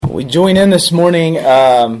We join in this morning.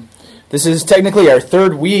 This is technically our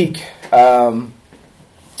third week looking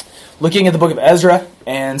at the book of Ezra.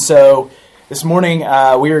 And so this morning we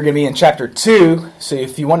are going to be in chapter 2. So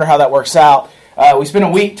if you wonder how that works out, we spent a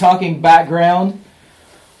week talking background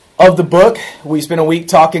of the book. We spent a week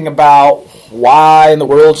talking about why in the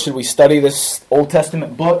world should we study this Old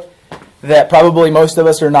Testament book that probably most of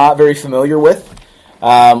us are not very familiar with.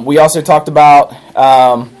 We also talked about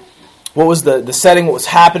what was the setting, what was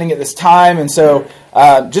happening at this time. And so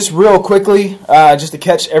just real quickly, just to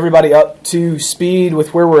catch everybody up to speed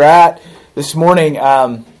with where we're at this morning,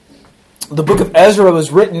 the book of Ezra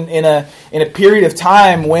was written in a period of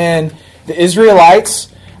time when the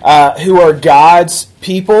Israelites, who are God's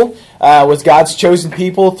people, was God's chosen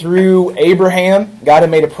people through Abraham. God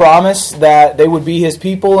had made a promise that they would be His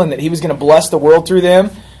people and that He was going to bless the world through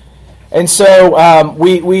them. And so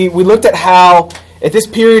we looked at how at this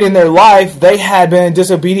period in their life, they had been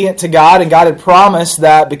disobedient to God, and God had promised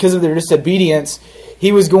that because of their disobedience,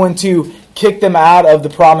 He was going to kick them out of the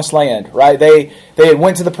promised land, right? They had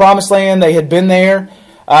went to the promised land, they had been there,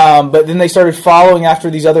 but then they started following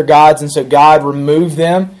after these other gods, and so God removed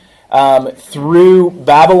them through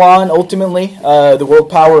Babylon, ultimately, the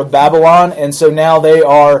world power of Babylon, and so now they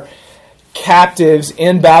are captives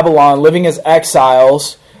in Babylon, living as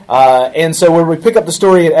exiles. And so when we pick up the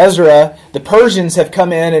story in Ezra, the Persians have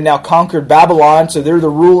come in and now conquered Babylon, so they're the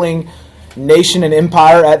ruling nation and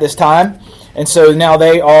empire at this time. And so now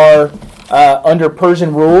they are under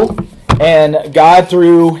Persian rule, and God,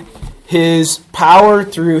 through His power,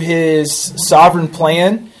 through His sovereign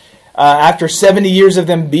plan, after 70 years of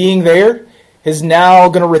them being there, is now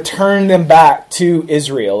going to return them back to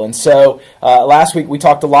Israel. And so last week we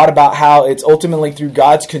talked a lot about how it's ultimately through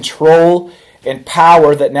God's control and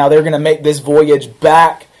power that now they're going to make this voyage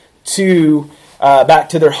back to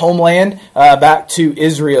their homeland, back to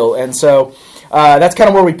Israel. And so that's kind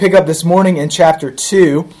of where we pick up this morning in chapter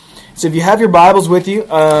 2. So if you have your Bibles with you,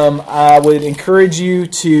 I would encourage you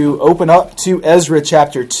to open up to Ezra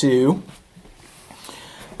chapter 2,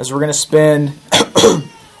 as we're going to spend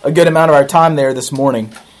a good amount of our time there this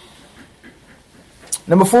morning.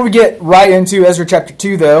 Now, before we get right into Ezra chapter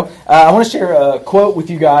 2, though, I want to share a quote with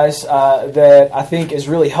you guys that I think is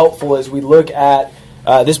really helpful as we look at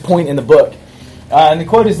this point in the book. And the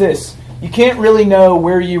quote is this: "You can't really know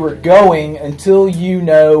where you are going until you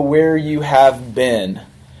know where you have been."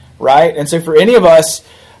 Right? And so for any of us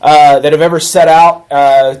that have ever set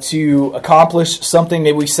out to accomplish something,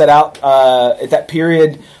 maybe we set out at that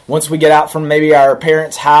period, once we get out from maybe our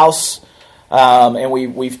parents' house, and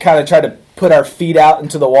we've kind of tried to put our feet out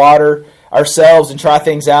into the water ourselves and try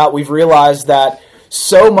things out, we've realized that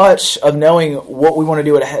so much of knowing what we want to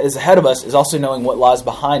do is ahead of us is also knowing what lies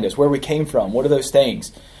behind us, where we came from, what are those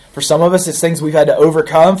things. For some of us, it's things we've had to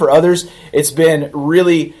overcome. For others, it's been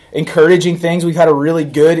really encouraging things. We've had a really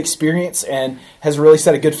good experience and has really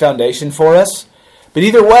set a good foundation for us. But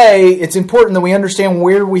either way, it's important that we understand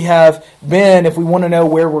where we have been if we want to know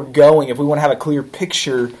where we're going, if we want to have a clear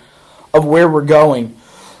picture of where we're going.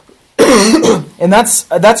 And that's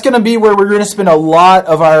going to be where we're going to spend a lot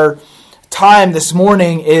of our time this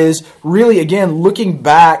morning, is really, again, looking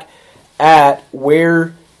back at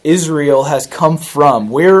where Israel has come from.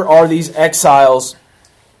 Where are these exiles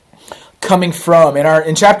coming from?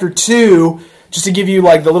 In chapter 2, just to give you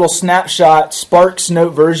like the little snapshot, Sparks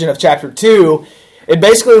Note version of chapter 2, it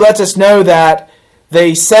basically lets us know that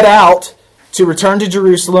they set out to return to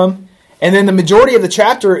Jerusalem, and then the majority of the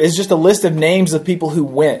chapter is just a list of names of people who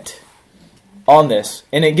went on this,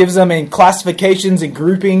 and it gives them in classifications and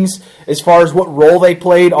groupings as far as what role they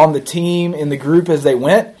played on the team in the group as they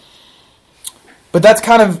went. But that's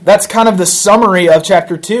kind of the summary of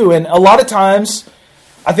chapter 2. And a lot of times,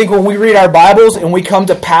 I think when we read our Bibles and we come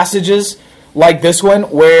to passages like this one,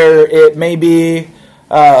 where it may be,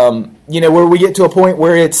 where we get to a point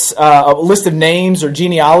where it's a list of names or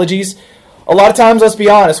genealogies, a lot of times, let's be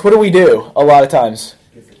honest, what do? A lot of times,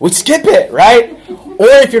 we skip it, right? Or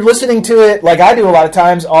if you're listening to it like I do a lot of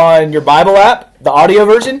times on your Bible app, the audio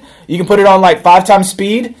version, you can put it on like 5 times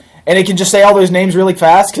speed, and it can just say all those names really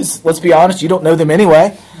fast, because let's be honest, you don't know them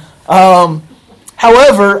anyway.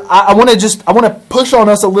 However, I want to push on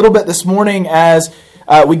us a little bit this morning as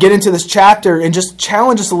we get into this chapter and just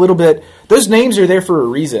challenge us a little bit. Those names are there for a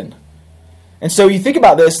reason. And so you think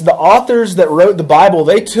about this, the authors that wrote the Bible,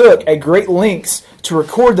 they took at great lengths to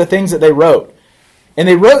record the things that they wrote. And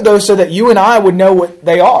they wrote those so that you and I would know what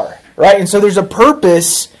they are, right? And so there's a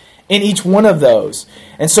purpose in each one of those.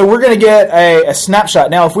 And so we're going to get a snapshot.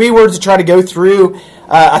 Now, if we were to try to go through,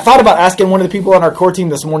 I thought about asking one of the people on our core team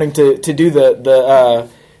this morning to do the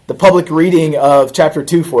the public reading of chapter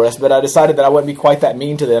 2 for us, but I decided that I wouldn't be quite that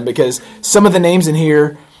mean to them because some of the names in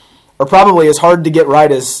here are probably as hard to get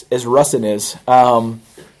right as Russin is.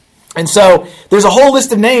 And so there's a whole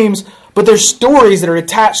list of names, but there's stories that are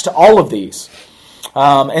attached to all of these.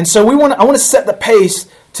 And so I want to set the pace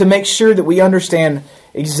to make sure that we understand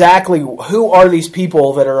exactly who are these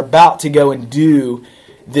people that are about to go and do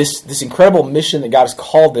this incredible mission that God has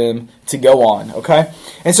called them to go on, okay?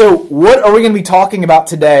 And so what are we going to be talking about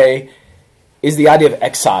today is the idea of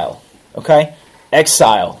exile, okay?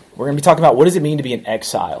 Exile. We're going to be talking about what does it mean to be an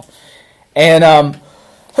exile. And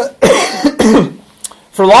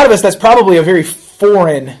for a lot of us, that's probably a very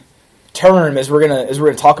foreign term as we're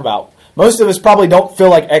gonna talk about. Most of us probably don't feel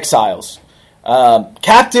like exiles.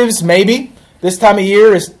 Captives, maybe. This time of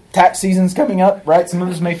year is tax season's coming up, right? Some of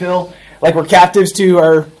us may feel like we're captives to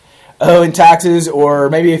our owing taxes, or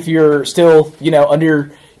maybe if you're still,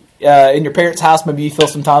 under in your parents' house, maybe you feel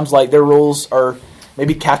sometimes like their rules are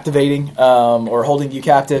maybe captivating or holding you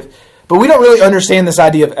captive. But we don't really understand this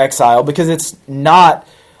idea of exile because it's not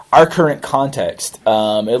our current context,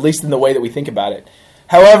 at least in the way that we think about it.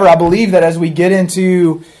 However, I believe that as we get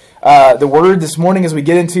into the Word this morning, as we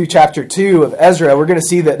get into chapter 2 of Ezra, we're going to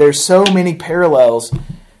see that there's so many parallels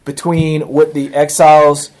between what the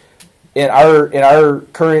exiles in our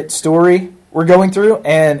current story we're going through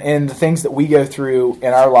and the things that we go through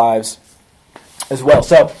in our lives as well.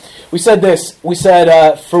 So we said this. We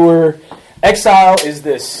said for exile is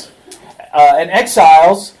this. And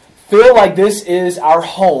exiles feel like this is our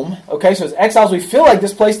home. Okay, so as exiles, we feel like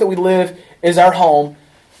this place that we live is our home,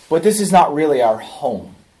 but this is not really our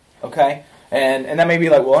home. Okay? And that may be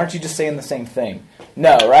like, well, aren't you just saying the same thing?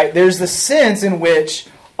 No, right? There's the sense in which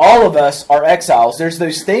all of us are exiles. There's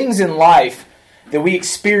those things in life that we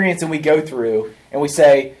experience and we go through, and we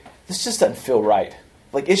say, this just doesn't feel right.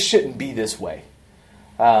 Like, it shouldn't be this way.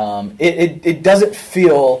 It doesn't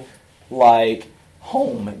feel like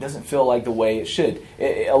home. It doesn't feel like the way it should.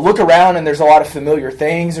 I look around and there's a lot of familiar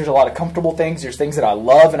things. There's a lot of comfortable things. There's things that I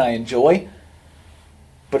love and I enjoy.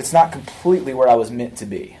 But it's not completely where I was meant to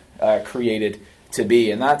be, created to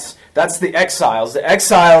be. And that's the exiles. The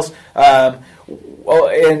exiles,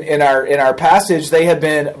 in our passage, they have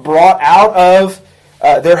been brought out of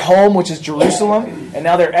their home, which is Jerusalem, and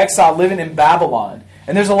now they're exiled living in Babylon.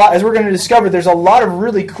 And there's a lot, as we're going to discover, there's a lot of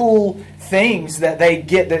really cool things that they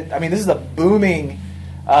get. This is a booming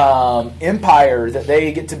empire that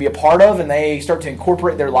they get to be a part of, and they start to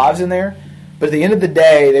incorporate their lives in there. But at the end of the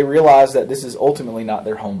day, they realize that this is ultimately not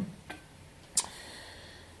their home.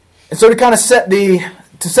 And so to kind of set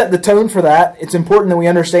the tone for that, it's important that we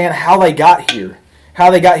understand how they got here.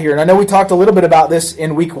 And I know we talked a little bit about this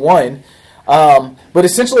in week 1. But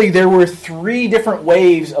essentially, there were 3 different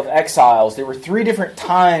waves of exiles. There were 3 different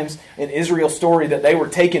times in Israel's story that they were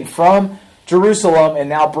taken from Jerusalem and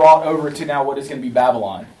now brought over to now what is going to be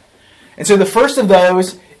Babylon. And so the first of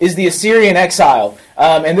those is the Assyrian exile.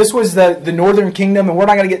 And this was the northern kingdom, and we're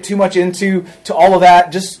not going to get too much into all of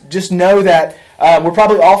that. Just know that we're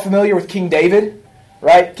probably all familiar with King David,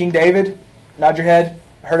 right? King David, nod your head.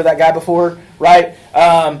 Heard of that guy before, right?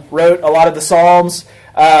 Wrote a lot of the Psalms.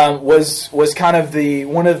 Was kind of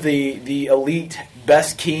one of the elite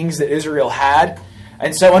best kings that Israel had.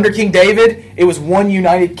 And so under King David, it was one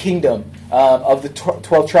united kingdom of the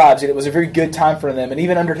 12 tribes, and it was a very good time for them. And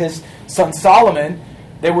even under his son Solomon,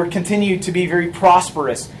 they were continued to be very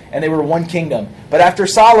prosperous, and they were one kingdom. But after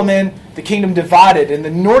Solomon, the kingdom divided, and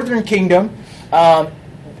the northern kingdom,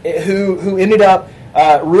 who ended up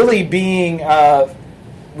really being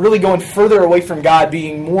really going further away from God,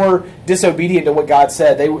 being more disobedient to what God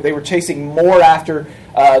said. They were chasing more after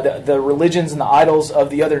the religions and the idols of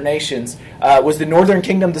the other nations, was the northern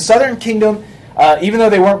kingdom. The southern kingdom, even though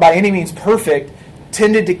they weren't by any means perfect,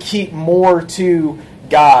 tended to keep more to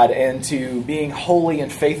God and to being holy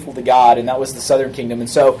and faithful to God, and that was the southern kingdom. And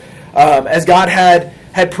so, as God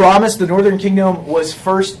had promised, the northern kingdom was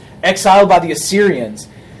first exiled by the Assyrians.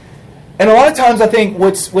 And a lot of times I think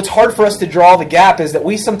what's hard for us to draw the gap is that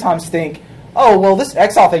we sometimes think, oh, well, this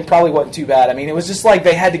exile thing probably wasn't too bad. I mean, it was just like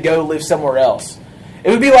they had to go live somewhere else.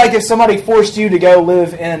 It would be like if somebody forced you to go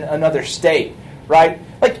live in another state, right?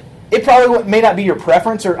 Like, it probably may not be your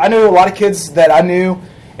preference. Or I know a lot of kids that I knew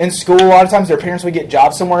in school, a lot of times their parents would get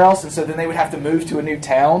jobs somewhere else, and so then they would have to move to a new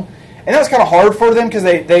town. And that was kind of hard for them because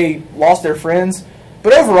they lost their friends.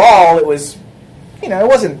 But overall, it was... it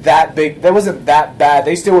wasn't that big. That wasn't that bad.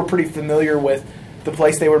 They still were pretty familiar with the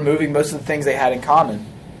place they were moving, most of the things they had in common.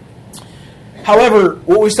 However,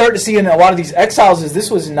 what we start to see in a lot of these exiles is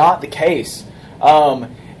this was not the case. And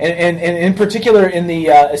in particular, in the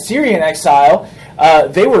Assyrian exile,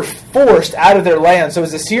 they were forced out of their land. So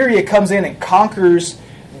as Assyria comes in and conquers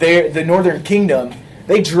the northern kingdom,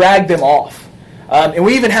 they drag them off. And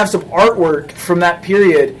we even have some artwork from that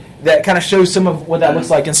period that kind of shows some of what that looks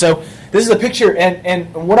like. And so this is a picture,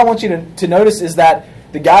 and what I want you to notice is that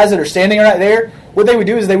the guys that are standing right there, what they would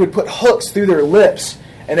do is they would put hooks through their lips,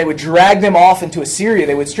 and they would drag them off into Assyria.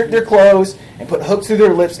 They would strip their clothes and put hooks through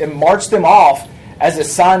their lips and march them off as a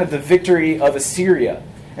sign of the victory of Assyria.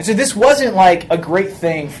 And so this wasn't like a great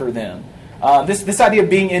thing for them. This idea of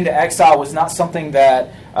being into exile was not something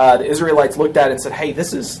that the Israelites looked at and said, hey,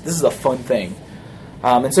 this is a fun thing.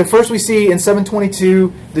 And so first we see in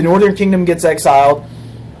 722, the northern kingdom gets exiled.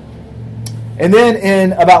 And then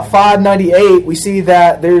in about 598, we see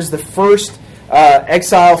that there's the first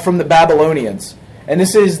exile from the Babylonians. And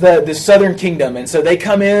this is the southern kingdom. And so they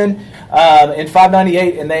come in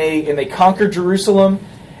 598 and they conquer Jerusalem,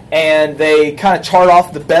 and they kind of chart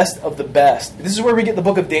off the best of the best. This is where we get the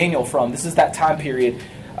book of Daniel from. This is that time period.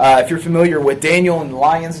 If you're familiar with Daniel and the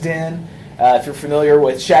lion's den, if you're familiar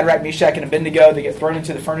with Shadrach, Meshach, and Abednego, they get thrown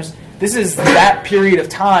into the furnace. This is that period of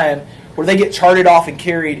time where they get charted off and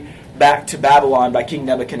carried back to Babylon by King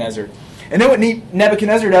Nebuchadnezzar. And then what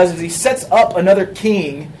Nebuchadnezzar does is he sets up another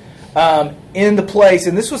king in the place,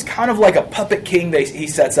 and this was kind of like a puppet king he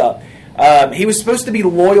sets up. He was supposed to be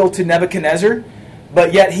loyal to Nebuchadnezzar,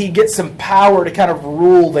 but yet he gets some power to kind of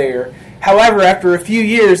rule there. However, after a few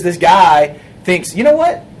years, this guy thinks, you know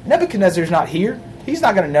what? Nebuchadnezzar's not here. He's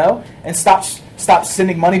not going to know, and stops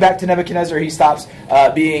sending money back to Nebuchadnezzar. He stops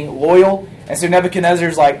being loyal, and so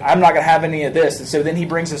Nebuchadnezzar's like, I'm not going to have any of this. And so then he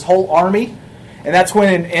brings his whole army, and that's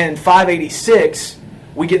when in 586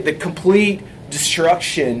 we get the complete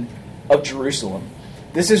destruction of Jerusalem.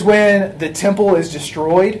 This is when the temple is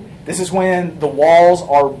destroyed. This is when the walls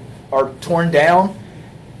are torn down,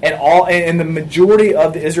 and the majority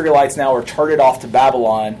of the Israelites now are charted off to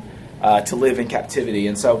Babylon to live in captivity.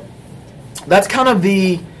 And so that's kind of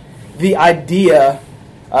the idea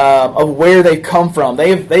of where they've come from.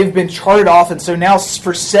 They've been charted off, and so now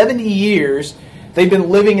for 70 years they've been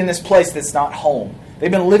living in this place that's not home.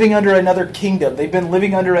 They've been living under another kingdom. They've been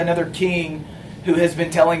living under another king who has been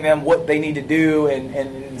telling them what they need to do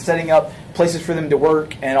and setting up places for them to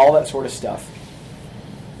work and all that sort of stuff.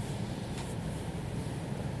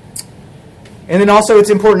 And then also it's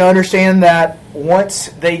important to understand that once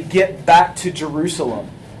they get back to Jerusalem,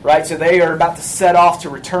 right? So they are about to set off to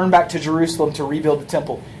return back to Jerusalem to rebuild the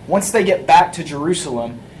temple. Once they get back to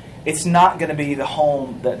Jerusalem, it's not going to be the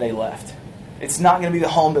home that they left. It's not going to be the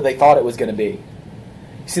home that they thought it was going to be.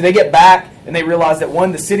 See, they get back and they realize that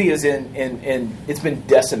the city is in it's been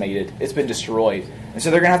decimated. It's been destroyed. And so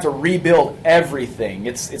they're going to have to rebuild everything.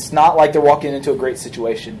 It's not like they're walking into a great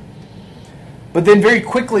situation. But then very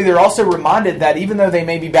quickly they're also reminded that even though they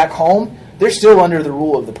may be back home, they're still under the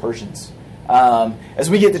rule of the Persians. As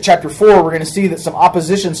we get to chapter 4, we're going to see that some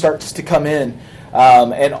opposition starts to come in.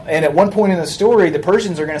 And at one point in the story, the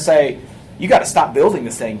Persians are going to say, you got to stop building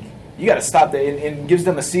this thing. You got to stop that. And gives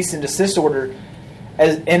them a cease and desist order.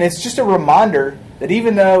 And it's just a reminder that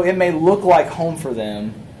even though it may look like home for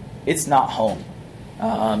them, it's not home.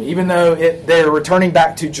 Even though they're returning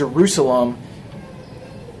back to Jerusalem,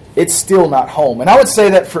 it's still not home. And I would say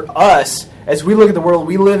that for us, as we look at the world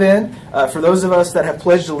we live in, for those of us that have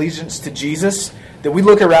pledged allegiance to Jesus, that we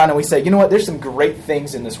look around and we say, you know what, there's some great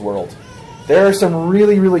things in this world. There are some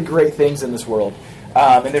really, really great things in this world.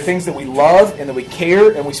 And they're things that we love and that we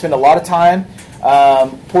care and we spend a lot of time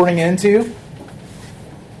pouring into.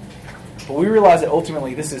 But we realize that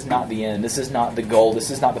ultimately this is not the end. This is not the goal.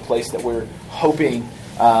 This is not the place that we're hoping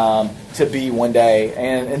to be one day.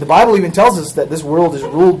 And the Bible even tells us that this world is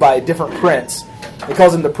ruled by a different prince. It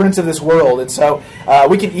calls him the prince of this world. And so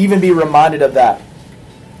we can even be reminded of that.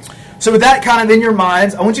 So with that kind of in your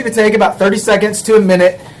minds, I want you to take about 30 seconds to a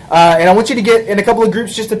minute. And I want you to get in a couple of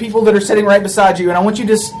groups just the people that are sitting right beside you. And I want you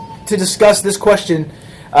to discuss this question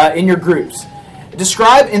in your groups.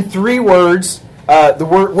 Describe in 3 words the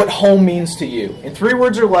word what home means to you. In 3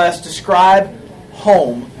 words or less, describe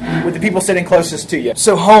home with the people sitting closest to you.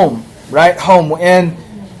 So home, right? Home. And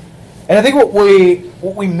I think what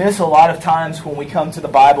we miss a lot of times when we come to the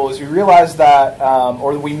Bible is we realize that,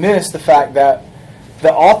 or we miss the fact that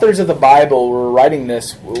the authors of the Bible were writing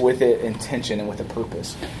this with an intention and with a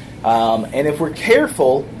purpose. And if we're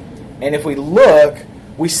careful and if we look,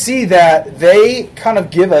 we see that they kind of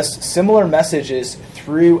give us similar messages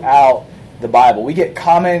throughout the Bible. We get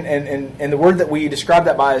common, and the word that we describe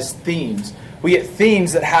that by is themes. We get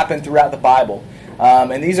themes that happen throughout the Bible.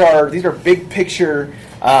 And these are big picture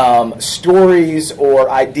stories or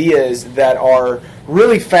ideas that are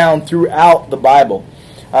really found throughout the Bible.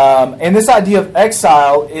 And this idea of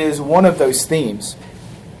exile is one of those themes.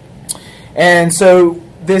 And so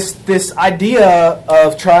this idea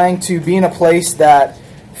of trying to be in a place that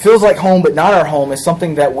feels like home but not our home is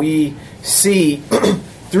something that we see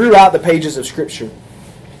throughout the pages of Scripture.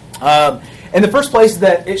 And the first place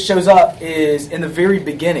that it shows up is in the very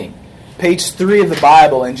beginning, page 3 of the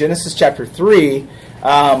Bible in Genesis chapter 3.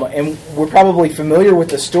 And we're probably familiar with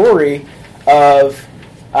the story of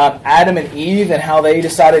Adam and Eve and how they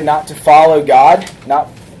decided not to follow God,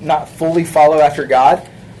 not fully follow after God.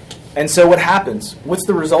 And so what happens? What's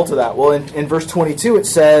the result of that? Well, in verse 22 it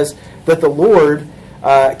says that the Lord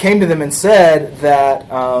came to them and said that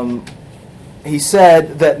He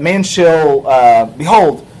said that man shall,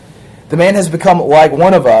 behold, the man has become like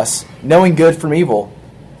one of us, knowing good from evil.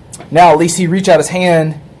 Now at least he reach out his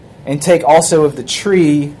hand and take also of the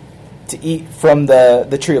tree to eat from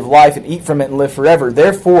the tree of life and eat from it and live forever.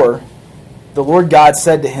 Therefore, the Lord God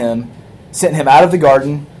said to him, sent him out of the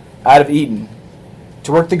garden, out of Eden,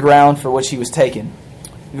 to work the ground for which he was taken.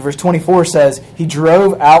 Verse 24 says, He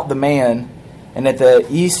drove out the man, and at the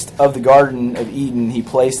east of the Garden of Eden he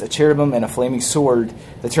placed a cherubim and a flaming sword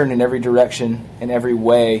that turned in every direction and every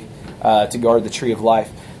way to guard the tree of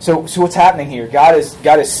life. So what's happening here? God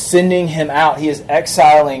is sending him out. He is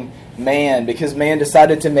exiling man because man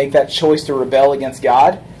decided to make that choice to rebel against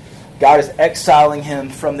God. God is exiling him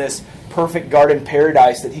from this perfect garden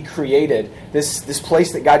paradise that He created, this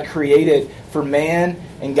place that God created for man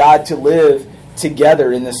and God to live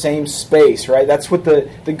together in the same space, right? That's what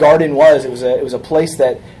the garden was. It was a place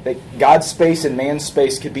that God's space and man's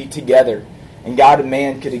space could be together, and God and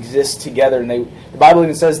man could exist together. And the Bible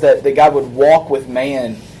even says that God would walk with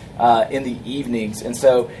man in the evenings. And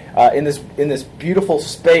so in this beautiful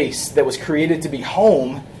space that was created to be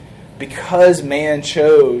home, because man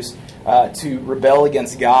chose to rebel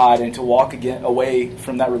against God and to walk away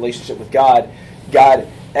from that relationship with God, God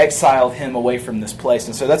exiled him away from this place.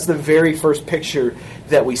 And so that's the very first picture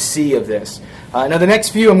that we see of this. Now the next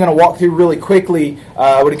few I'm going to walk through really quickly.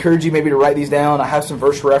 I would encourage you maybe to write these down. I have some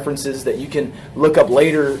verse references that you can look up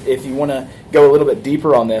later if you want to go a little bit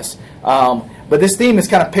deeper on this. But this theme is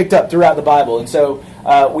kind of picked up throughout the Bible. And so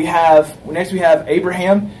we have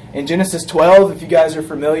Abraham in Genesis 12. If you guys are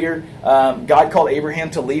familiar, God called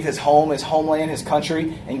Abraham to leave his home, his homeland, his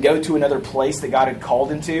country, and go to another place that God had called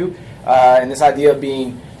him to. And this idea of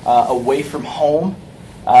being away from home.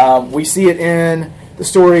 We see it in the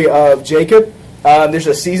story of Jacob. There's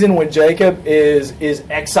a season when Jacob is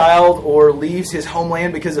exiled or leaves his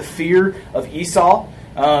homeland because of fear of Esau,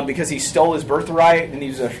 because he stole his birthright, and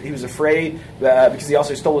he was afraid because he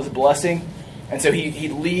also stole his blessing. And so he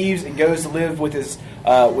leaves and goes to live with his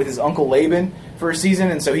uncle Laban for a season,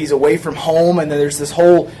 and so he's away from home. And then there's this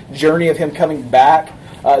whole journey of him coming back.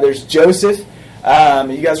 There's Joseph.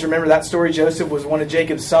 You guys remember that story? Joseph was one of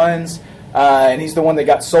Jacob's sons, and he's the one that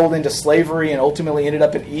got sold into slavery and ultimately ended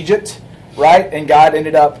up in Egypt, right? And God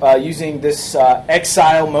ended up using this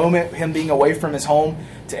exile moment, him being away from his home,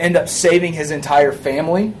 to end up saving his entire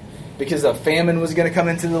family because a famine was going to come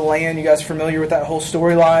into the land. You guys are familiar with that whole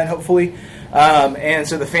storyline, hopefully. And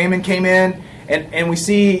so the famine came in, and we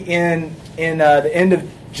see in the end of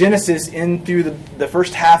Genesis in through the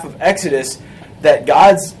first half of Exodus that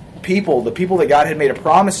God's people, the people that God had made a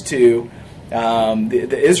promise to,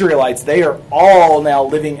 the Israelites, they are all now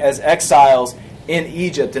living as exiles in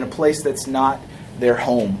Egypt in a place that's not their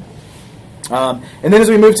home. And then as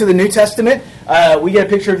we move to the New Testament, we get a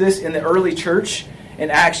picture of this in the early church. In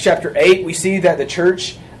Acts chapter 8, we see that the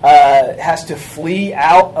church has to flee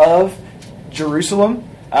out of Jerusalem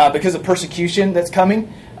because of persecution that's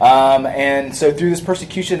coming. And so through this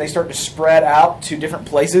persecution, they start to spread out to different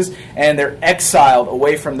places, and they're exiled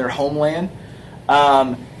away from their homeland.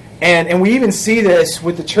 And we even see this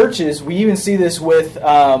with the churches. We even see this with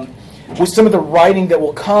some of the writing that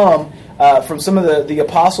will come from some of the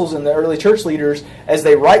apostles and the early church leaders. As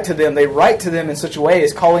they write to them in such a way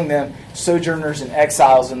as calling them sojourners and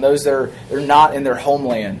exiles and those that are not in their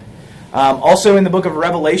homeland. Also in the book of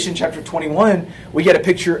Revelation, chapter 21, we get a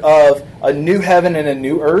picture of a new heaven and a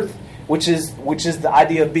new earth, which is the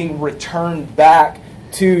idea of being returned back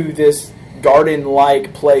to this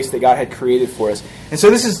garden-like place that God had created for us. And so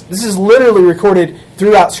this is literally recorded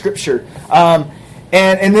throughout Scripture. And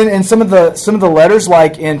then in some of the letters,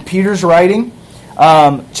 like in Peter's writing,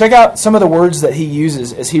 check out some of the words that he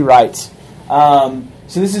uses as he writes.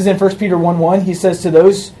 So this is in 1 Peter 1:1. He says, to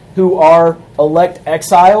those who are elect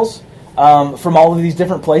exiles from all of these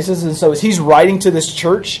different places. And so as he's writing to this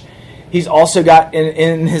church, he's also got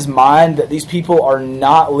in his mind that these people are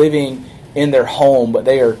not living in their home, but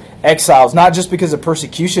they are exiles, not just because of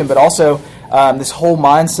persecution, but also this whole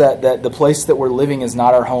mindset that the place that we're living is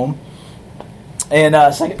not our home. In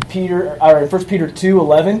 1 Peter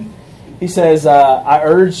 2:11, he says, I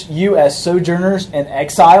urge you as sojourners and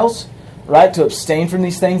exiles, right, to abstain from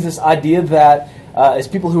these things. This idea that as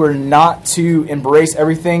people who are not to embrace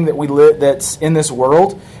everything that we live that's in this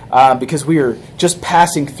world, because we are just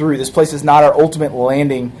passing through. This place is not our ultimate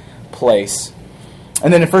landing place.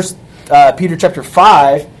 And then in 1 Peter chapter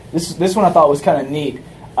 5, this one I thought was kind of neat.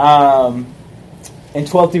 In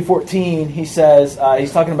 12 through 14, he says,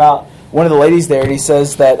 he's talking about one of the ladies there, and he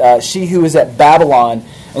says that she who is at Babylon.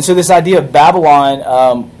 And so this idea of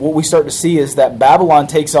Babylon, what we start to see is that Babylon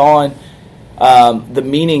takes on the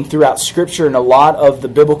meaning throughout Scripture, and a lot of the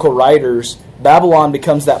biblical writers, Babylon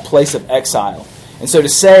becomes that place of exile. And so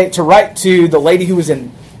to write to the lady who was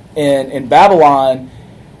in Babylon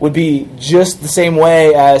would be just the same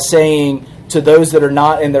way as saying to those that are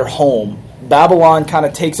not in their home. Babylon kind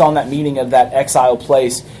of takes on that meaning of that exile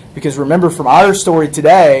place, because remember from our story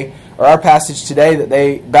today, or our passage today,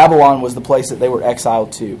 that Babylon was the place that they were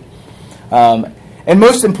exiled to. And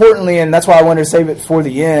most importantly, and that's why I wanted to save it for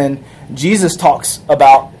the end, Jesus talks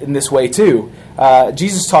about in this way too.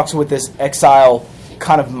 Jesus talks with this exile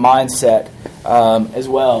kind of mindset as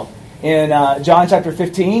well. In John chapter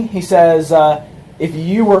 15, he says, if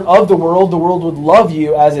you were of the world would love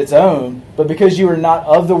you as its own. But because you are not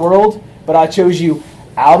of the world, but I chose you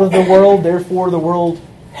out of the world, therefore the world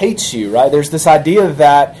hates you, right? There's this idea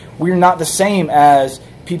that we're not the same as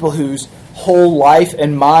people whose whole life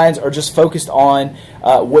and minds are just focused on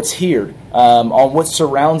what's here, on what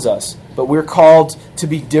surrounds us. But we're called to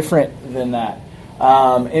be different than that.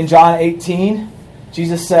 In John 18,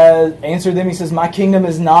 Jesus answered them, he says, my kingdom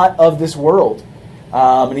is not of this world.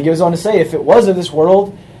 And he goes on to say, if it was of this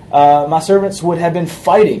world, my servants would have been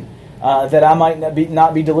fighting that I might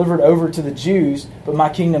not be delivered over to the Jews, but my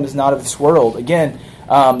kingdom is not of this world. Again,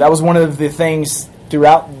 that was one of the things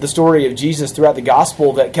throughout the story of Jesus, throughout the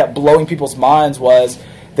gospel, that kept blowing people's minds was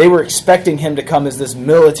they were expecting him to come as this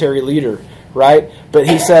military leader, right? But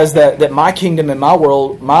he says that my kingdom and my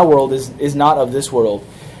world is not of this world.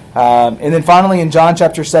 And then finally in John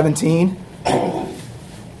chapter 17,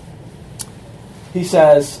 he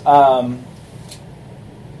says, but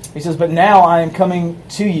now I am coming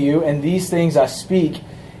to you, and these things I speak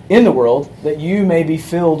in the world, that you may be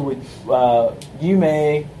filled with, you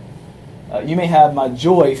may have my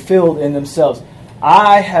joy filled in themselves.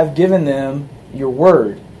 I have given them your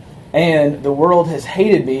word, and the world has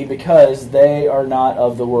hated me because they are not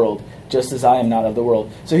of the world, just as I am not of the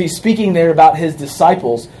world. So he's speaking there about his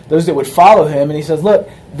disciples, those that would follow him, and he says, look,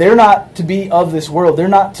 they're not to be of this world. They're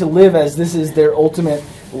not to live as this is their ultimate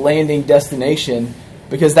landing destination,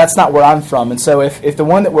 because that's not where I'm from. And so if the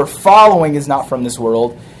one that we're following is not from this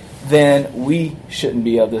world, then we shouldn't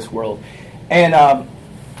be of this world. And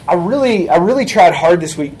I really tried hard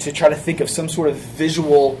this week to try to think of some sort of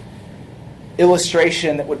visual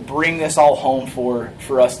illustration that would bring this all home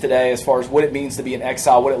for us today, as far as what it means to be in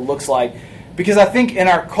exile, what it looks like. Because I think in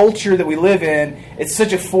our culture that we live in, it's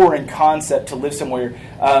such a foreign concept to live somewhere.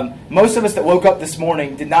 Most of us that woke up this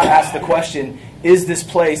morning did not ask the question, is this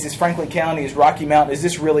place, is Franklin County, is Rocky Mountain, is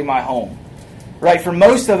this really my home? Right? For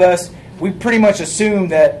most of us, we pretty much assume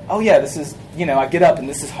that, oh yeah, this is, I get up and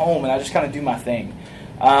this is home and I just kind of do my thing.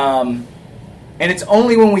 And it's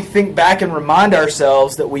only when we think back and remind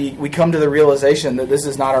ourselves that we come to the realization that this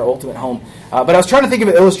is not our ultimate home. But I was trying to think of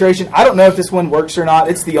an illustration. I don't know if this one works or not.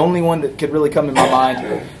 It's the only one that could really come to my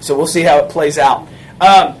mind. So we'll see how it plays out.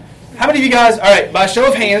 How many of you guys, all right, by a show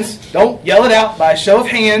of hands, don't yell it out, by a show of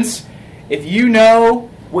hands, if you know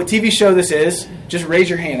what TV show this is, just raise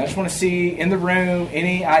your hand. I just want to see in the room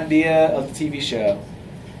any idea of the TV show.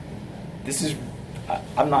 This is,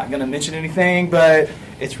 I'm not going to mention anything, but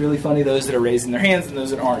it's really funny, those that are raising their hands and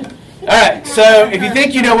those that aren't. All right, so if you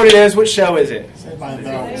think you know what it is, what show is it? Saved by the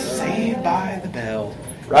Bell. Saved by the Bell.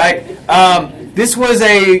 Right? This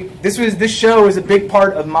show is a big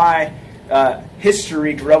part of my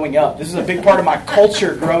history growing up. This is a big part of my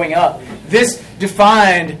culture growing up. This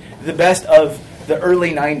defined the best of the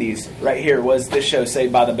early 90s right here, was this show,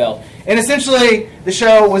 Saved by the Bell. And essentially, the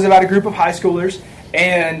show was about a group of high schoolers,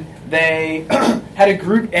 and they had a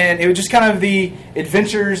group, and it was just kind of the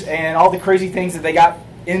adventures and all the crazy things that they got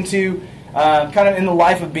into kind of in the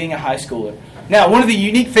life of being a high schooler. Now, one of the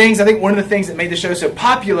unique things, I think one of the things that made the show so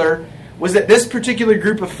popular was that this particular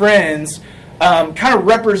group of friends kind of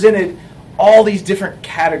represented all these different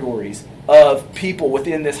categories of people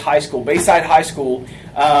within this high school, Bayside High School,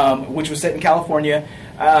 which was set in California.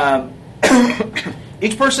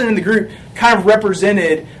 Each person in the group kind of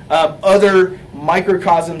represented other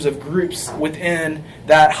microcosms of groups within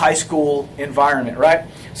that high school environment, right?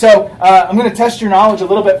 So I'm going to test your knowledge a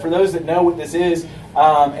little bit for those that know what this is,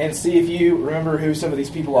 and see if you remember who some of these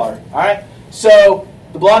people are. All right? So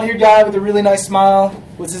the blonde-haired guy with a really nice smile,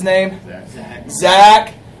 what's his name?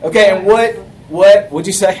 Zach. Okay, and what'd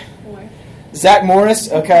you say? Zach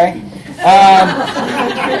Morris. Okay.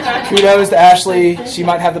 Kudos to Ashley. She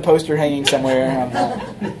might have the poster hanging somewhere. I'm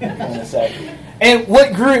not going to say. And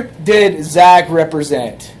what group did Zach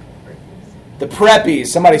represent? The Preppies.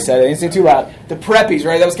 Somebody said it. I didn't say it too loud. The Preppies,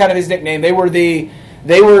 right? That was kind of his nickname. They were the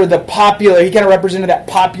popular. He kind of represented that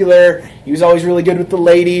popular. He was always really good with the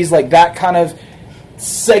ladies, like that kind of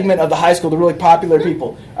segment of the high school, the really popular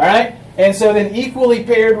people. All right? And so then equally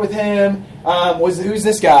paired with him who's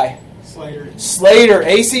this guy? Slater,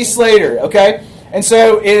 A.C. Slater, okay? And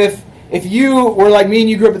so if you were like me and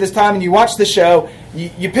you grew up at this time and you watched the show,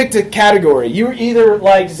 you picked a category. You were either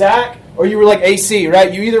like Zach or you were like A.C.,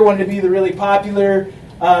 right? You either wanted to be the really popular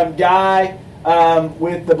guy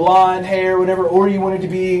with the blonde hair, whatever, or you wanted to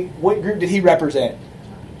be, what group did he represent?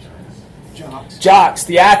 Jocks,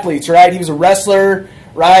 the athletes, right? He was a wrestler,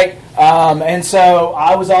 right? And so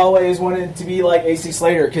I was always wanted to be like A.C.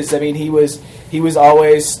 Slater because, I mean, he was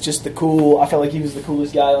always just the cool, I felt like he was the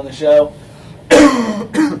coolest guy on the show.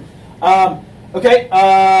 Okay,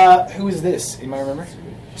 who is this? Anybody remember?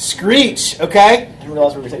 Screech, okay? I didn't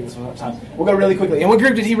realize we were taking this one at a time. We'll go really quickly. And what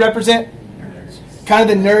group did he represent? Kind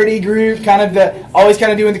of the nerdy group, kind of the, always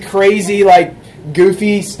kind of doing the crazy, like,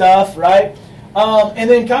 goofy stuff, right? And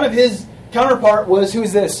then kind of his counterpart was, who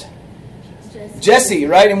is this? Jessie,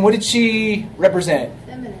 right? And what did she represent?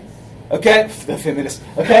 Feminist. Okay, the feminist.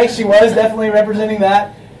 Okay, she was definitely representing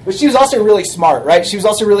that. But she was also really smart, right? She was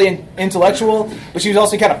also really intellectual, but she was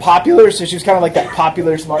also kind of popular, so she was kind of like that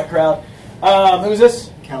popular, smart crowd. Who was this?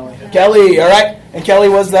 Kelly, all right? And Kelly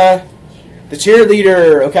was the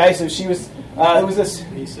cheerleader, okay? So she was, who was this?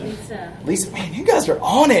 Lisa. Man, you guys are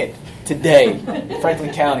on it today.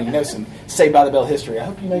 Franklin County, you know some Saved by the Bell history. I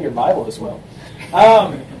hope you know your Bible as well.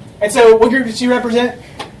 And so what group did she represent?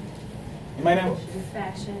 You might know?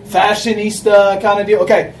 Fashionista kind of deal.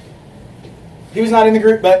 Okay. He was not in the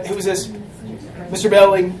group, but who was this? Mr.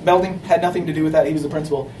 Belding had nothing to do with that. He was the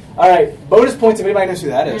principal. All right. Bonus points if anybody knows who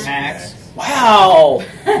that is. Max. Wow.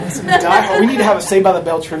 We need to have a Saved by the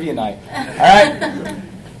Bell trivia night. All right.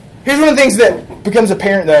 Here's one of the things that becomes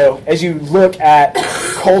apparent, though, as you look at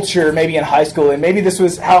culture maybe in high school, and maybe this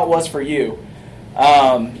was how it was for you.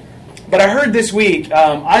 But I heard this week,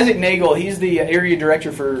 Isaac Nagel, he's the area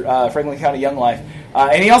director for Franklin County Young Life,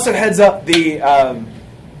 and he also heads up the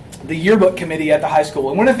yearbook committee at the high school.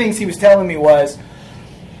 And one of the things he was telling me was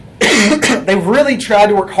they've really tried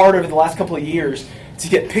to work hard over the last couple of years to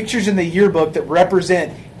get pictures in the yearbook that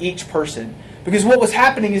represent each person. Because what was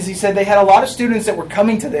happening is he said they had a lot of students that were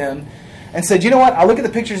coming to them and said, you know what, I look at the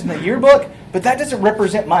pictures in the yearbook, but that doesn't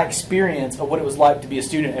represent my experience of what it was like to be a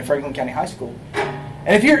student at Franklin County High School.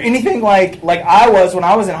 And if you're anything like I was when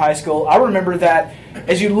I was in high school, I remember that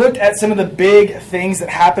as you looked at some of the big things that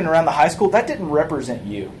happened around the high school, that didn't represent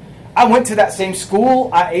you. I went to that same school.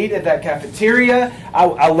 I ate at that cafeteria.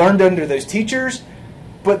 I learned under those teachers.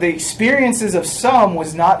 But the experiences of some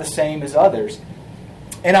was not the same as others.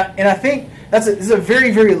 And I think this is a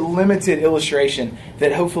very, very limited illustration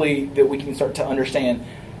that hopefully that we can start to understand.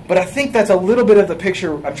 But I think that's a little bit of the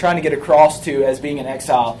picture I'm trying to get across to as being an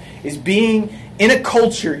exile, is being in a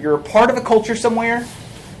culture. You're a part of a culture somewhere,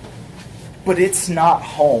 but it's not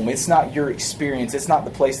home. It's not your experience. It's not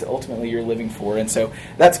the place that ultimately you're living for. And so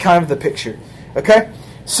that's kind of the picture. Okay?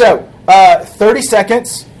 So, 30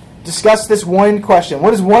 seconds. Discuss this one question.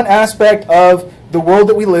 What is one aspect of the world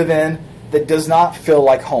that we live in that does not feel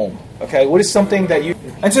like home? Okay? What is something that you...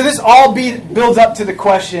 And so this all builds up to the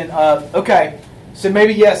question of, okay, so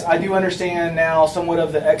maybe, yes, I do understand now somewhat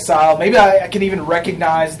of the exile. Maybe I can even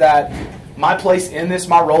recognize that my place in this,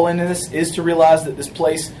 my role in this, is to realize that this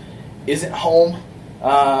place isn't home,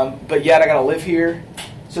 but yet I got to live here.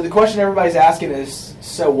 So the question everybody's asking is,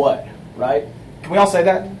 so what, right? Can we all say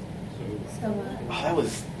that? So what? Oh, that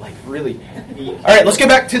was like really... All right, let's get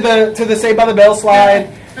back to the Saved by the Bell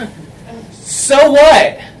slide. So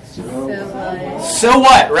what? So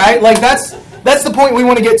what, right? Like that's the point we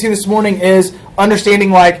want to get to this morning, is understanding,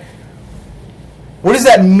 like, what does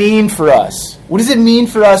that mean for us? What does it mean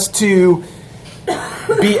for us to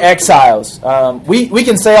be exiles? We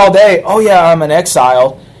can say all day, oh yeah, I'm an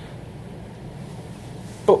exile.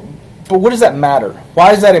 But what does that matter?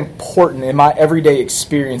 Why is that important in my everyday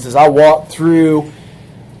experience as I walk through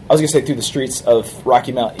I was going to say through the streets of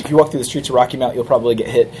Rocky Mount. If you walk through the streets of Rocky Mount, you'll probably get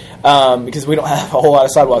hit because we don't have a whole lot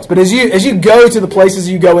of sidewalks. But as you go to the places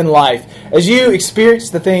you go in life, as you experience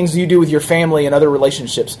the things you do with your family and other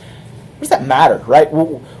relationships, what does that matter, right?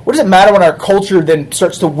 What does it matter when our culture then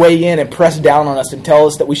starts to weigh in and press down on us and tell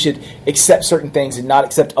us that we should accept certain things and not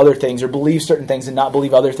accept other things, or believe certain things and not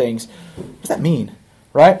believe other things? What does that mean,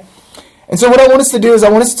 right? And so what I want us to do is I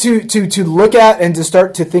want us to look at and to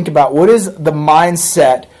start to think about what is the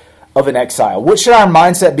mindset of an exile. What should our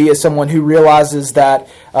mindset be as someone who realizes that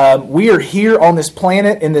we are here on this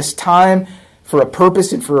planet in this time for a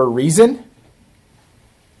purpose and for a reason?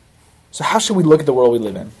 So how should we look at the world we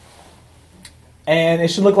live in? And it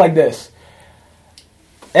should look like this.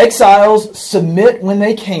 Exiles submit when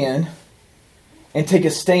they can and take a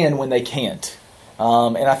stand when they can't.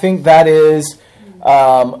 And I think that is,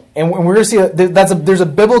 and we're going to see there's a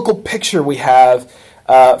biblical picture we have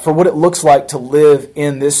for what it looks like to live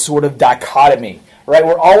in this sort of dichotomy. Right?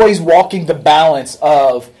 We're always walking the balance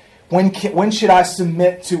of when should I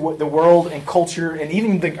submit to what the world and culture and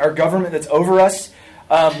even our government that's over us,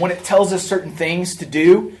 when it tells us certain things to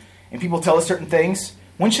do, and people tell us certain things,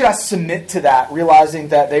 when should I submit to that, realizing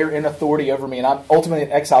that they are in authority over me and I'm ultimately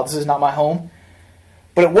an exile? This is not my home.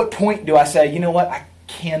 But at what point do I say, you know what, I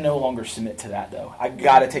can no longer submit to that, though. I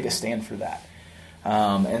got to take a stand for that.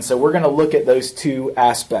 And so we're going to look at those two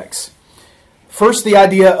aspects. First, the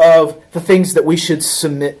idea of the things that we should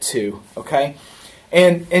submit to, okay?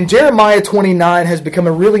 And Jeremiah 29 has become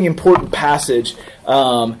a really important passage.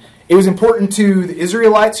 It was important to the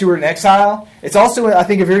Israelites who were in exile. It's also, I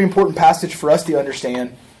think, a very important passage for us to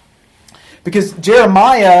understand, because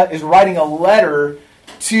Jeremiah is writing a letter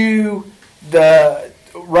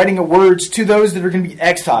writing words to those that are going to be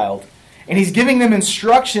exiled. And he's giving them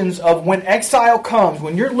instructions of when exile comes,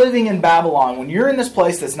 when you're living in Babylon, when you're in this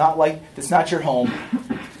place that's not your home,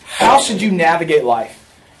 how should you navigate life?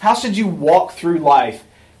 How should you walk through life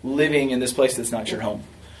living in this place that's not your home?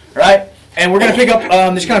 Right? And we're going to pick up,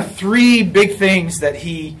 there's kind of three big things that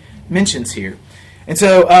he mentions here. And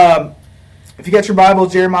so, if you got your Bible,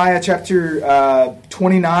 Jeremiah chapter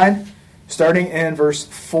 29, starting in verse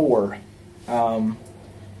 4.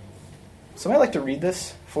 Somebody like to read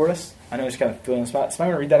this for us? I know it's kind of filling the spot. Somebody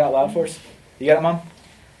want to read that out loud for us? You got it, Mom?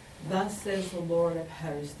 Thus says the Lord of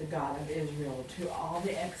hosts, the God of Israel, to all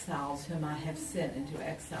the exiles whom I have sent into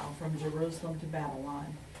exile from Jerusalem to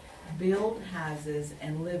Babylon. Build houses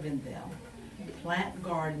and live in them. Plant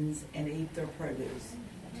gardens and eat their produce.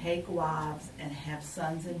 Take wives and have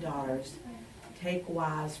sons and daughters. Take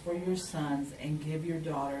wives for your sons and give your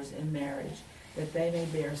daughters in marriage, that they may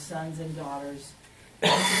bear sons and daughters.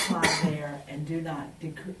 Multiply there and do not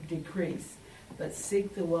decrease, but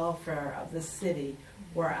seek the welfare of the city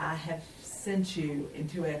where I have sent you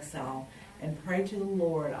into exile, and pray to the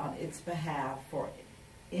Lord on its behalf, for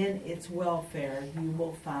in its welfare you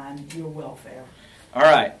will find your welfare. All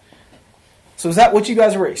right. So is that what you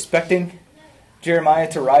guys were expecting Jeremiah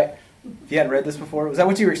to write? If you hadn't read this before, was that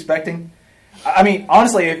what you were expecting? I mean,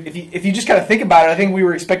 honestly, if you just kind of think about it, I think we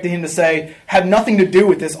were expecting him to say, have nothing to do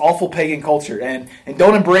with this awful pagan culture, and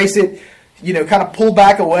don't embrace it, kind of pull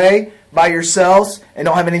back away by yourselves and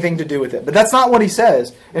don't have anything to do with it. But that's not what he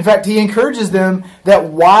says. In fact, he encourages them that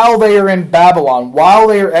while they are in Babylon, while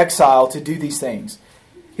they are exiled, to do these things.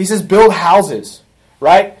 He says, build houses,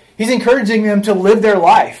 right? He's encouraging them to live their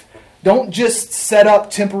life. Don't just set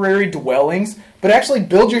up temporary dwellings, but actually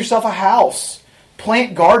build yourself a house.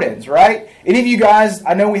 Plant gardens, right? Any of you guys,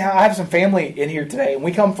 I know I have some family in here today, and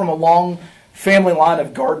we come from a long family line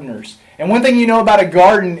of gardeners. And one thing you know about a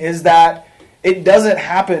garden is that it doesn't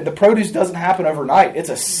happen, the produce doesn't happen overnight. It's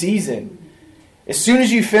a season. As soon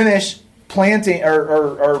as you finish planting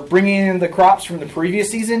or bringing in the crops from the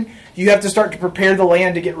previous season, you have to start to prepare the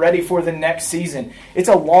land to get ready for the next season. It's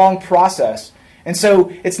a long process. And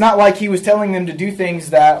so it's not like he was telling them to do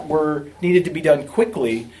things that were needed to be done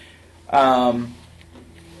quickly.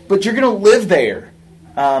 But you're going to live there.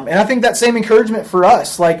 And I think that same encouragement for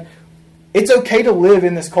us. Like, it's okay to live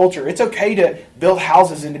in this culture. It's okay to build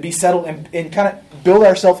houses and to be settled and kind of build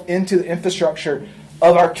ourselves into the infrastructure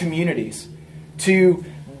of our communities. To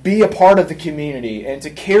be a part of the community and to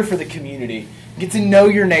care for the community. Get to know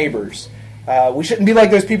your neighbors. We shouldn't be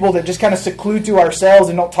like those people that just kind of seclude to ourselves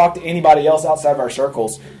and don't talk to anybody else outside of our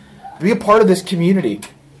circles. Be a part of this community.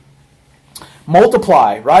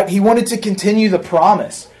 Multiply, right? He wanted to continue the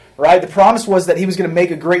promise, right? The promise was that he was going to make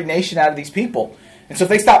a great nation out of these people. And so if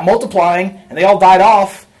they stopped multiplying and they all died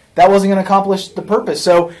off, that wasn't going to accomplish the purpose.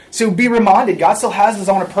 So be reminded, God still has us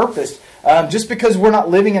on a purpose. Just because we're not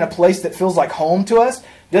living in a place that feels like home to us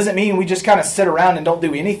doesn't mean we just kind of sit around and don't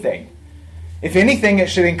do anything. If anything, it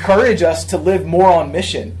should encourage us to live more on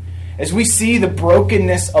mission. As we see the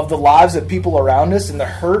brokenness of the lives of people around us and the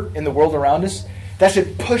hurt in the world around us, that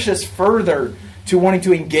should push us further to wanting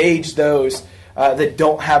to engage those that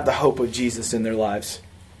don't have the hope of Jesus in their lives.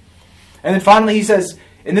 And then finally he says,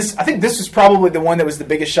 and this, I think this was probably the one that was the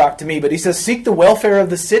biggest shock to me, but he says, seek the welfare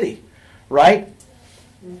of the city, right?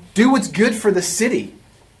 Do what's good for the city,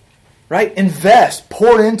 right? Invest,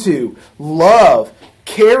 pour into, love,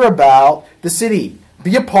 care about the city.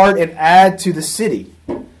 Be a part and add to the city.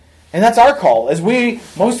 And that's our call. As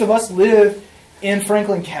most of us live in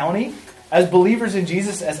Franklin County, as believers in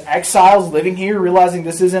Jesus, as exiles living here, realizing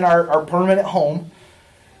this isn't our permanent home,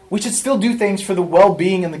 we should still do things for the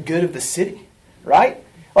well-being and the good of the city, right?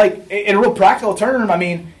 Like, in a real practical term, I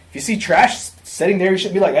mean, if you see trash sitting there, you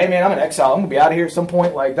shouldn't be like, hey man, I'm an exile, I'm going to be out of here at some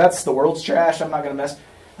point. Like, that's the world's trash, I'm not going to mess.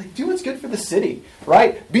 Like, do what's good for the city,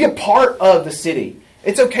 right? Be a part of the city.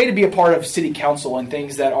 It's okay to be a part of city council and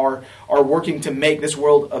things that are working to make this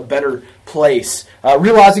world a better place.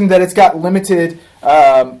 Realizing that it's got limited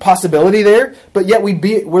possibility there, but yet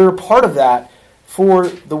we're a part of that for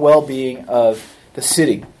the well-being of the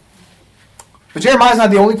city. But Jeremiah's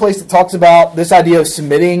not the only place that talks about this idea of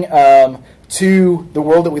submitting to the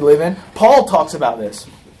world that we live in. Paul talks about this.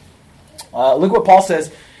 Look what Paul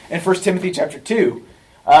says in 1 Timothy chapter 2.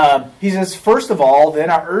 He says, first of all, then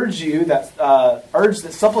I urge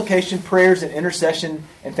that supplication, prayers, and intercession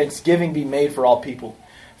and thanksgiving be made for all people,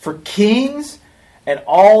 for kings and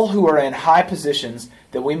all who are in high positions,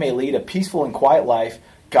 that we may lead a peaceful and quiet life,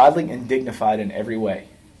 godly and dignified in every way.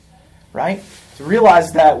 Right? To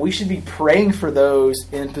realize that we should be praying for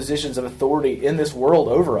those in positions of authority in this world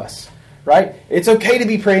over us. Right? It's okay to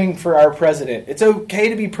be praying for our president. It's okay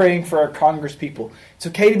to be praying for our Congress people. It's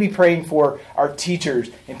okay to be praying for our teachers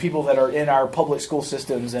and people that are in our public school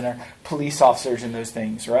systems and our police officers and those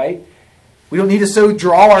things, right? We don't need to so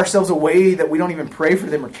draw ourselves away that we don't even pray for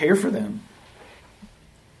them or care for them.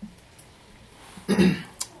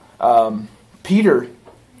 Peter,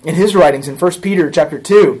 in his writings in 1 Peter chapter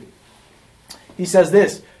 2, he says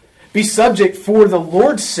this, be subject for the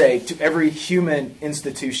Lord's sake to every human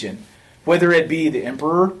institution, whether it be the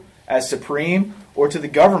emperor as supreme or to the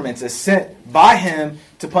governments as sent by him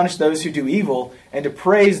to punish those who do evil and to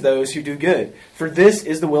praise those who do good. For this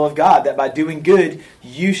is the will of God, that by doing good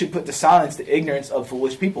you should put to silence the ignorance of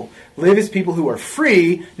foolish people. Live as people who are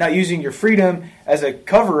free, not using your freedom as a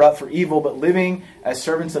cover-up for evil, but living as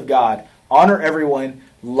servants of God. Honor everyone,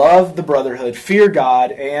 love the brotherhood, fear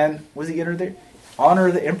God, and, what does he get her there?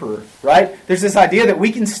 Honor the emperor, right? There's this idea that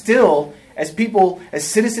we can still, as people, as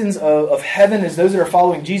citizens of heaven, as those that are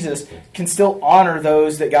following Jesus, can still honor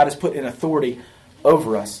those that God has put in authority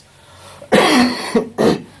over us.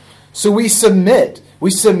 So we submit.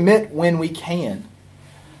 We submit when we can.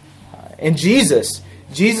 And Jesus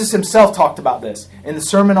himself talked about this in the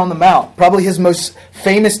Sermon on the Mount. Probably his most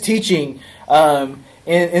famous teaching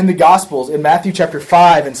in the Gospels, in Matthew chapter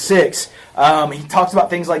 5 and 6. He talks about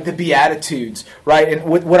things like the Beatitudes, right? And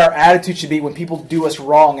what our attitude should be when people do us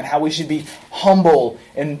wrong, and how we should be humble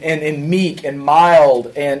and meek and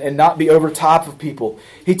mild and not be over top of people.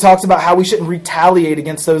 He talks about how we shouldn't retaliate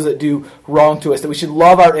against those that do wrong to us, that we should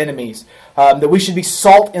love our enemies, that we should be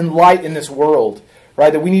salt and light in this world,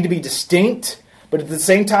 right? That we need to be distinct, but at the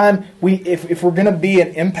same time, if we're going to be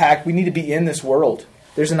an impact, we need to be in this world.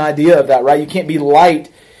 There's an idea of that, right? You can't be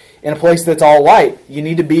light in a place that's all light. You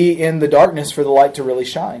need to be in the darkness for the light to really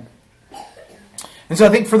shine. And so I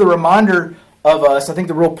think for the reminder of us, I think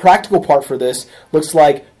the real practical part for this looks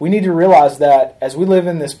like we need to realize that as we live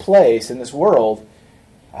in this place, in this world,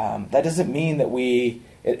 that doesn't mean that we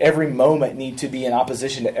at every moment need to be in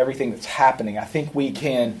opposition to everything that's happening. I think we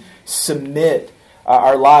can submit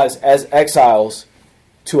our lives as exiles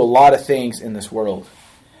to a lot of things in this world.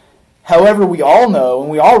 However, we all know and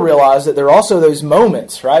we all realize that there are also those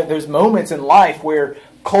moments, right? There's moments in life where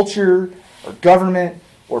culture or government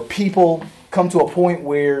or people come to a point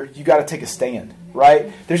where you got to take a stand,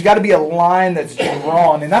 right? There's got to be a line that's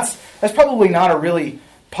drawn, and that's probably not a really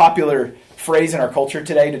popular phrase in our culture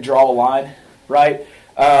today, to draw a line, right?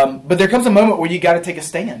 But there comes a moment where you got to take a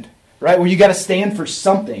stand, right? Where you got to stand for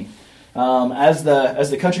something. As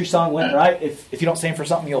the country song went, right? If you don't stand for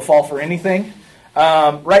something, you'll fall for anything.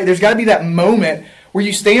 Right? There's got to be that moment where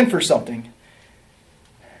you stand for something.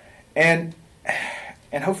 And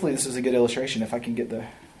hopefully this is a good illustration if I can get the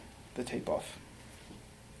tape off.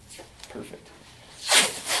 Perfect.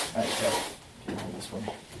 All right, so can you hold this for me?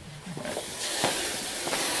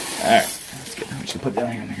 All right. Let's get what you put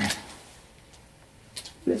down here.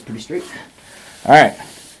 That's pretty straight. All right.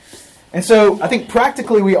 And so I think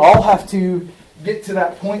practically we all have to get to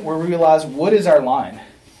that point where we realize, what is our line,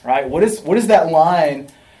 right? What is that line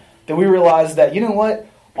that we realize that, you know what,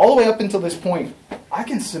 all the way up until this point, I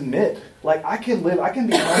can submit. Like, I can live, I can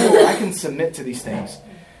be humble, I can submit to these things.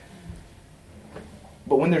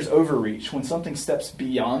 But when there's overreach, when something steps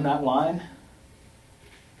beyond that line,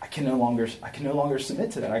 I can no longer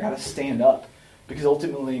submit to that. I got to stand up, because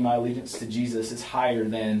ultimately my allegiance to Jesus is higher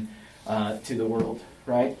than to the world,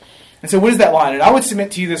 right? And so what is that line? And I would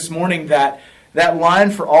submit to you this morning that that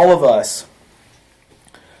line for all of us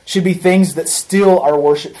should be things that steal our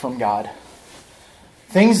worship from God.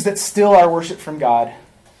 Things that steal our worship from God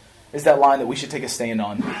is that line that we should take a stand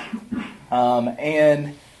on.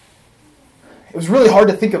 And it was really hard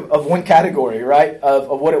to think of one category, right,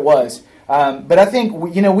 of what it was. But I think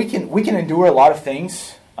we can endure a lot of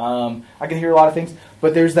things. I can hear a lot of things,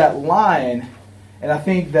 but there's that line, and I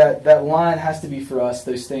think that line has to be for us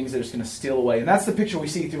those things that are just going to steal away. And that's the picture we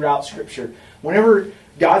see throughout Scripture. Whenever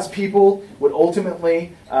God's people would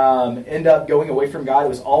ultimately end up going away from God, it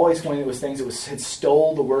was always when it was things that had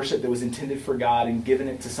stole the worship that was intended for God and given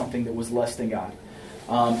it to something that was less than God.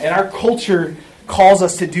 And our culture calls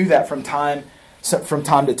us to do that from time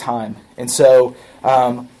to time. And so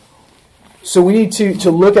we need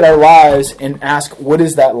to look at our lives and ask, what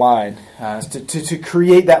is that line? To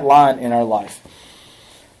create that line in our life.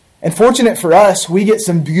 And fortunate for us, we get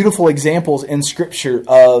some beautiful examples in Scripture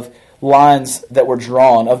of lines that were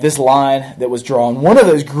drawn, of this line that was drawn. One of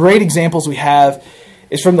those great examples we have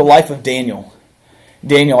is from the life of Daniel.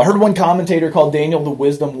 I heard one commentator called Daniel the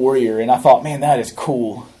Wisdom Warrior, and I thought, man, that is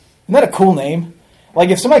cool. Isn't that a cool name? Like,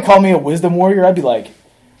 if somebody called me a wisdom warrior, I'd be like,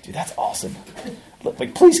 dude, that's awesome.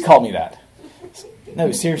 Like, please call me that.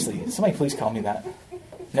 No, seriously, somebody please call me that.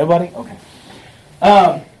 Nobody? Okay.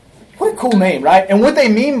 What a cool name, right? And what they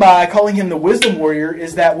mean by calling him the wisdom warrior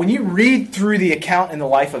is that when you read through the account in the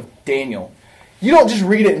life of Daniel, you don't just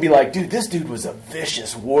read it and be like, dude, this dude was a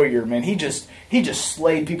vicious warrior, man. He just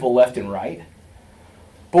slayed people left and right.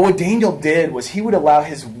 But what Daniel did was he would allow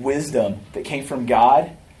his wisdom that came from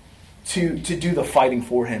God to do the fighting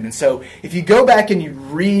for him. And so if you go back and you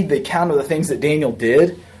read the account of the things that Daniel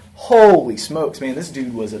did, holy smokes, man, this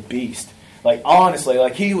dude was a beast. Like, honestly,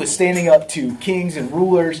 like, he was standing up to kings and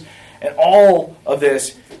rulers and all of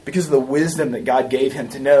this because of the wisdom that God gave him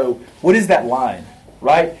to know, what is that line,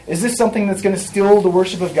 right? Is this something that's going to steal the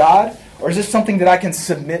worship of God, or is this something that I can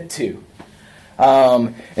submit to?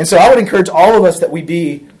 And so I would encourage all of us that we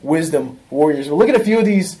be wisdom warriors. We'll look at a few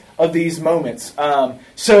of these moments.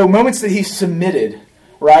 So moments that he submitted,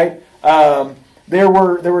 right? There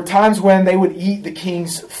were times when they would eat the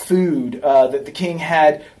king's food that the king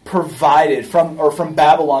had provided from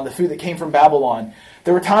Babylon, the food that came from Babylon.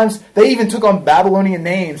 There were times they even took on Babylonian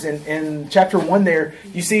names. In chapter 1 there,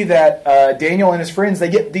 you see that Daniel and his friends, they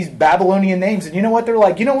get these Babylonian names. And you know what? They're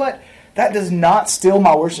like, you know what? That does not steal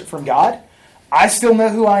my worship from God. I still know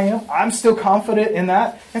who I am. I'm still confident in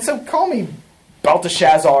that. And so call me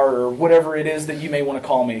Belteshazzar or whatever it is that you may want to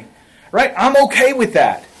call me. Right? I'm okay with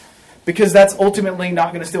that, because that's ultimately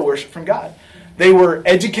not going to steal worship from God. They were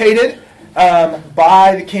educated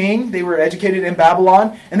by the king. They were educated in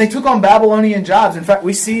Babylon, and they took on Babylonian jobs. In fact,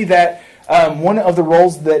 we see that one of the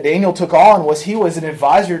roles that Daniel took on was he was an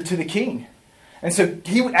advisor to the king. And so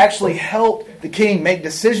he would actually help the king make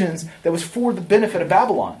decisions that was for the benefit of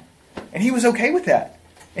Babylon. And he was okay with that.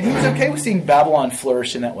 And he was okay with seeing Babylon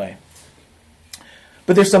flourish in that way.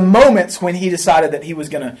 But there's some moments when he decided that he was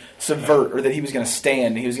going to subvert, or that he was going to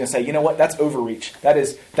stand. He was going to say, you know what, that's overreach. That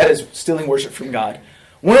is stealing worship from God.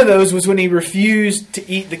 One of those was when he refused to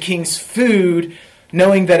eat the king's food,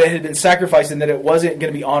 knowing that it had been sacrificed and that it wasn't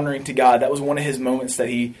going to be honoring to God. That was one of his moments that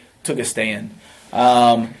he took a stand.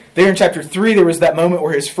 There in chapter 3, there was that moment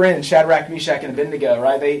where his friends, Shadrach, Meshach, and Abednego,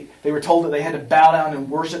 right? They were told that they had to bow down and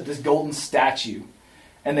worship this golden statue.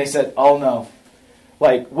 And they said, oh no.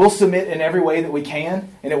 Like, we'll submit in every way that we can.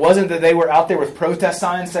 And it wasn't that they were out there with protest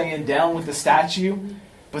signs saying, down with the statue.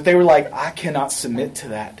 But they were like, I cannot submit to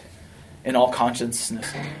that in all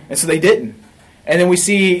consciousness. And so they didn't. And then we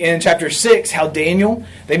see in chapter 6 how Daniel,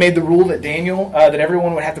 they made the rule that that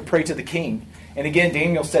everyone would have to pray to the king. And again,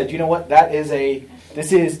 Daniel said, you know what,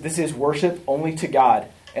 this is worship only to God.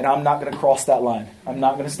 And I'm not going to cross that line. I'm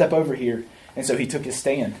not going to step over here. And so he took his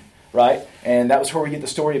stand. Right? And that was where we get the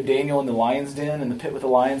story of Daniel in the lion's den, in the pit with the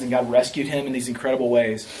lions, and God rescued him in these incredible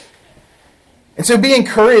ways. And so be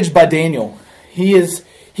encouraged by Daniel. He is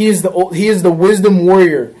the wisdom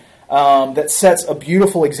warrior that sets a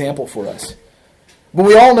beautiful example for us. But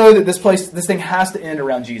we all know that this thing has to end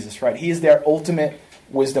around Jesus, right? He is our ultimate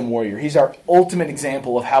wisdom warrior. He's our ultimate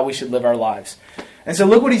example of how we should live our lives. And so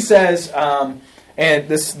look what he says And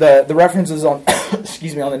the reference is on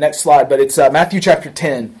excuse me, on the next slide, but it's Matthew chapter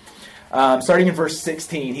 10, starting in verse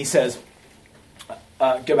 16. He says,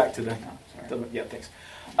 go back to yeah, thanks.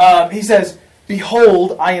 He says,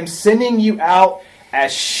 "Behold, I am sending you out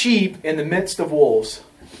as sheep in the midst of wolves."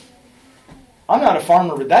 I'm not a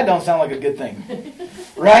farmer, but that don't sound like a good thing,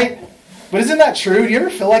 right? But isn't that true? Do you ever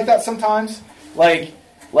feel like that sometimes? Like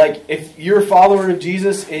if you're a follower of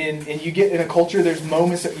Jesus and you get in a culture, there's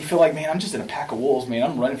moments that you feel like, man, I'm just in a pack of wolves, man.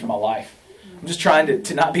 I'm running for my life. I'm just trying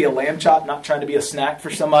to not be a lamb chop, not trying to be a snack for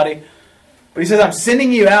somebody. But he says, I'm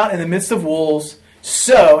sending you out in the midst of wolves.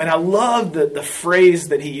 So, and I love the phrase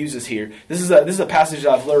that he uses here. This is a passage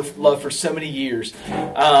that I've loved for so many years.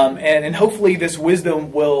 And hopefully this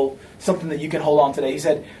wisdom will, something that you can hold on today. He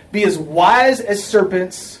said, be as wise as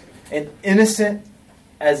serpents and innocent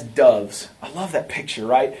as doves. I love that picture,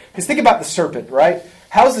 right? Because think about the serpent, right?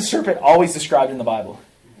 How is the serpent always described in the Bible?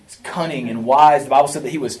 It's cunning and wise. The Bible said that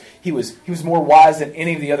he was more wise than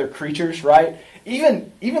any of the other creatures, right?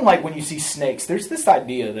 Even like when you see snakes, there's this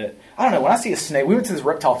idea that, I don't know, when I see a snake, we went to this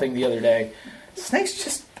reptile thing the other day, snakes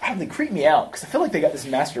just, I don't know, they creep me out because I feel like they got this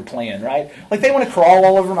master plan, right? Like they want to crawl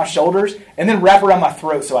all over my shoulders and then wrap around my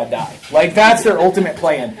throat so I die. Like that's their ultimate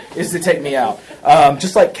plan, is to take me out.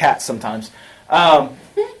 Just like cats sometimes.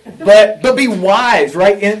 But be wise,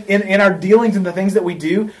 right? In our dealings and the things that we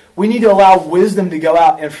do, we need to allow wisdom to go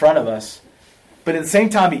out in front of us. But at the same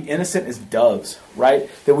time, be innocent as doves, right?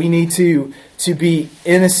 That we need to be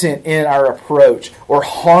innocent in our approach, or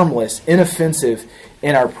harmless, inoffensive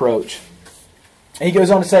in our approach. And he goes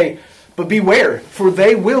on to say, but beware, for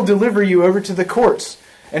they will deliver you over to the courts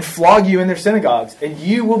and flog you in their synagogues, and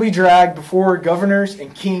you will be dragged before governors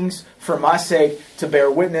and kings for my sake to bear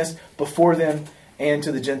witness before them and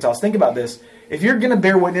to the Gentiles. Think about this. If you're going to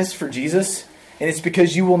bear witness for Jesus, and it's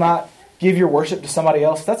because you will not give your worship to somebody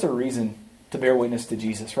else, that's a reason to bear witness to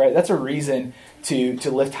Jesus, right? That's a reason to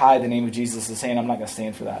lift high the name of Jesus and saying, I'm not going to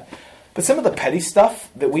stand for that. But some of the petty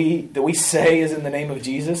stuff that we say is in the name of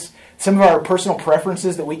Jesus, some of our personal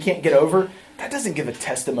preferences that we can't get over, that doesn't give a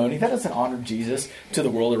testimony. That doesn't honor Jesus to the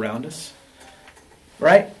world around us,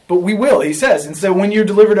 right? But we will, he says. And so when you're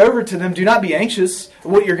delivered over to them, do not be anxious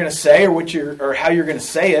what you're going to say or how you're going to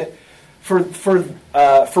say it. For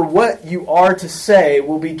what you are to say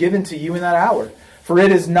will be given to you in that hour. For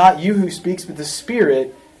it is not you who speaks, but the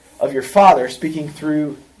Spirit of your Father speaking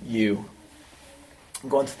through you. I'm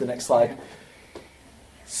going to the next slide.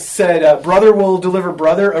 Said, brother will deliver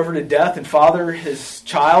brother over to death, and father his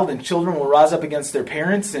child, and children will rise up against their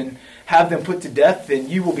parents and have them put to death. Then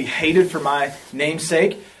you will be hated for my name's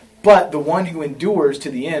sake, but the one who endures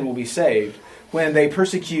to the end will be saved. When they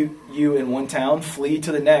persecute you in one town, flee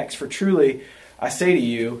to the next. For truly, I say to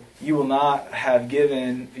you, you have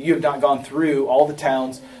not gone through all the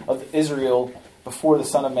towns of Israel before the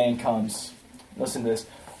Son of Man comes. Listen to this.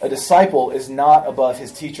 A disciple is not above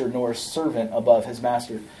his teacher, nor a servant above his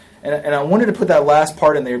master. And I wanted to put that last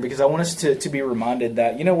part in there because I want us to be reminded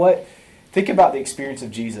that, you know what? Think about the experience of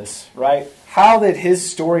Jesus, right? How did his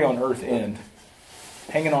story on earth end?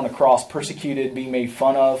 Hanging on a cross, persecuted, being made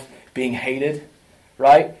fun of, being hated,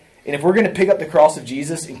 right? And if we're going to pick up the cross of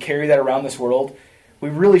Jesus and carry that around this world, we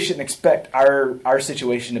really shouldn't expect our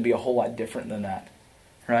situation to be a whole lot different than that,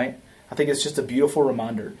 right? I think it's just a beautiful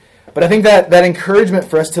reminder. But I think that encouragement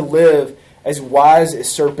for us to live as wise as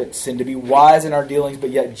serpents and to be wise in our dealings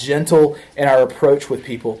but yet gentle in our approach with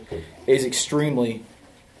people is extremely,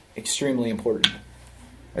 extremely important.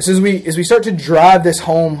 So as we start to drive this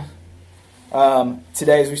home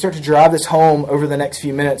today, as we start to drive this home over the next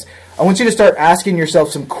few minutes, I want you to start asking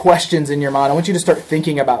yourself some questions in your mind. I want you to start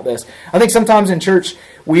thinking about this. I think sometimes in church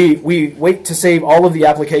we wait to save all of the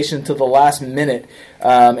application to the last minute,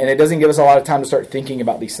 and it doesn't give us a lot of time to start thinking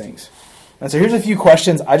about these things. And so here's a few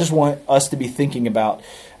questions I just want us to be thinking about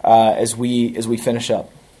as we finish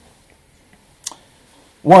up.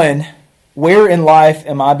 One, where in life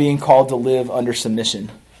am I being called to live under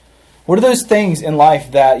submission? What are those things in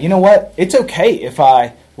life that, you know what, it's okay if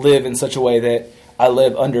I live in such a way that I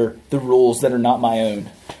live under the rules that are not my own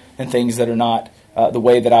and things that are not the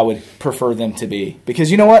way that I would prefer them to be. Because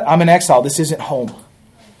you know what, I'm in exile. This isn't home.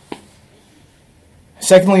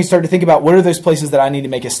 Secondly, start to think about what are those places that I need to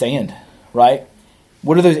make a stand, right?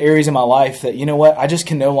 What are those areas in my life that, you know what, I just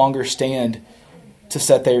can no longer stand to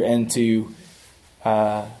sit there and to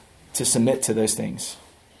submit to those things.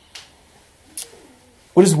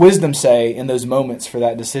 What does wisdom say in those moments for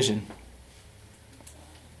that decision?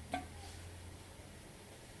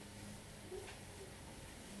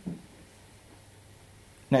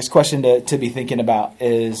 Next question to be thinking about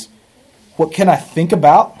is, what can I think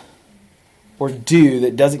about or do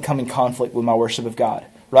that doesn't come in conflict with my worship of God,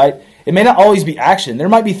 right? It may not always be action. There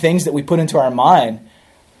might be things that we put into our mind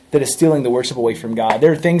that is stealing the worship away from God.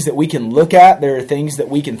 There are things that we can look at. There are things that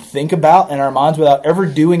we can think about in our minds without ever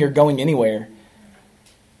doing or going anywhere.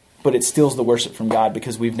 But it steals the worship from God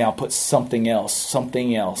because we've now put something else,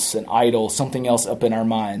 an idol, something else up in our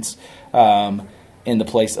minds in the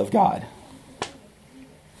place of God.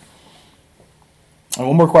 And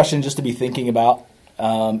one more question just to be thinking about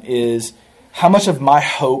is how much of my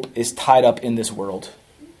hope is tied up in this world?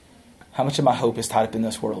 How much of my hope is tied up in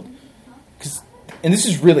this world? And this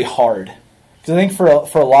is really hard. Because I think for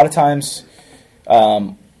a lot of times,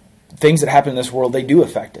 things that happen in this world, they do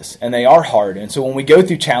affect us. And they are hard. And so when we go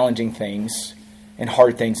through challenging things and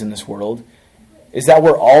hard things in this world, is that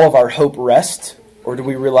where all of our hope rests? Or do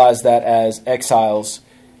we realize that as exiles,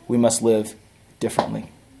 we must live differently?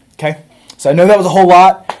 Okay? So I know that was a whole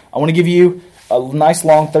lot. I want to give you a nice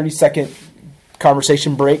long 30-second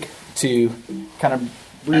conversation break to kind of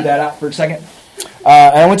breathe that out for a second.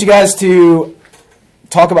 And I want you guys to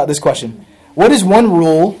talk about this question. What is one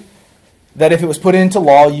rule that if it was put into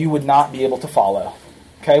law, you would not be able to follow?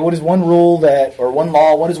 Okay, what is one rule or one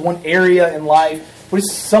law, what is one area in life, what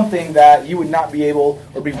is something that you would not be able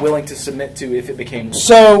or be willing to submit to if it became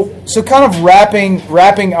law? So kind of wrapping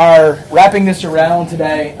this around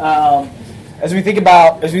today, as we think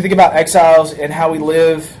about exiles and how we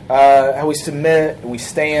live, how we submit and we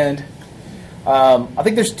stand, I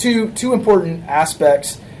think there's two important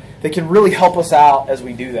aspects that can really help us out as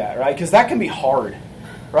we do that, right? Because that can be hard,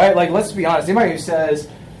 right? Like, let's be honest. Anybody who says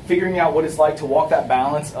figuring out what it's like to walk that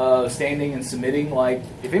balance of standing and submitting, like,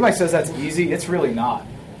 if anybody says that's easy, it's really not.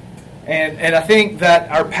 And I think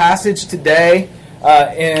that our passage today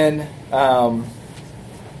in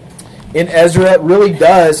Ezra really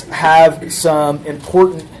does have some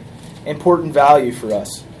important value for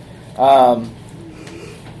us.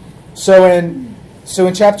 So in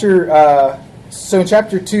chapter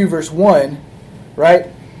 2, verse 1, right?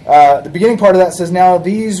 The beginning part of that says, "Now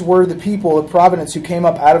these were the people of providence who came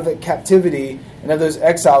up out of the captivity and of those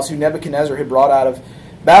exiles who Nebuchadnezzar had brought out of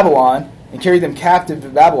Babylon and carried them captive to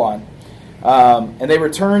Babylon. And they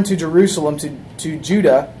returned to Jerusalem, to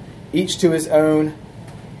Judah, each to his own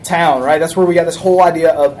town," right? That's where we got this whole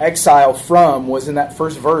idea of exile from, was in that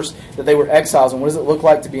first verse, that they were exiles. And what does it look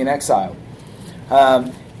like to be an exile?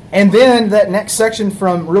 And then that next section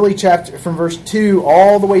from verse 2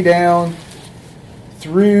 all the way down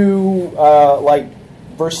through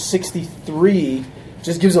verse 63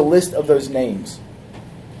 just gives a list of those names.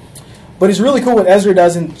 But it's really cool what Ezra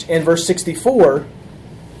does in verse 64.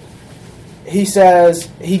 He says,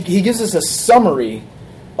 he gives us a summary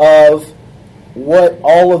of what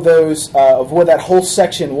all of those, of what that whole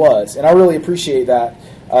section was. And I really appreciate that,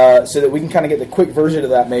 so that we can kind of get the quick version of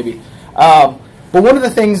that maybe. But one of the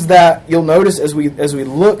things that you'll notice as we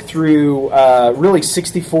look through really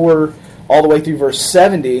 64 all the way through verse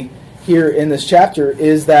 70 here in this chapter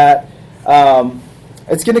is that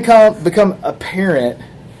it's going to become apparent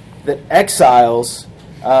that exiles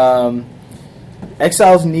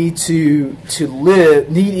need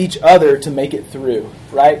each other to make it through,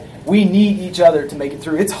 right? We need each other to make it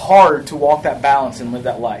through. It's hard to walk that balance and live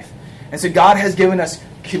that life. And so God has given us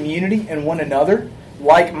community and one another,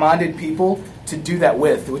 like-minded people, to do that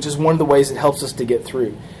with, which is one of the ways it helps us to get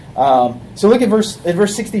through. So look at verse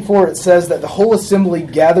 64. It says that the whole assembly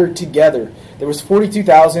gathered together. There was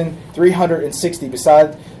 42,360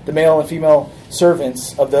 beside the male and female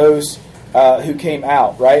servants of those who came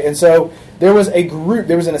out, right? And so there was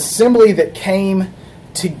an assembly that came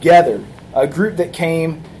together, a group that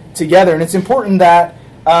came together. And it's important that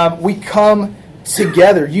we come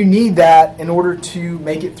together. You need that in order to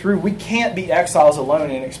make it through. We can't be exiles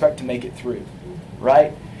alone and expect to make it through,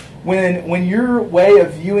 right? When your way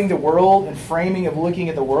of viewing the world and framing of looking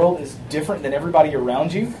at the world is different than everybody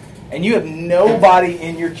around you, and you have nobody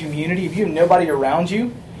in your community, if you have nobody around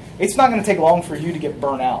you, it's not going to take long for you to get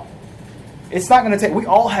burnt out. It's not going to take, we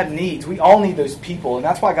all have needs. We all need those people, and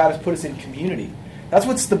that's why God has put us in community. That's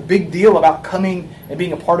what's the big deal about coming and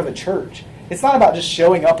being a part of a church. It's not about just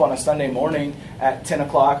showing up on a Sunday morning at 10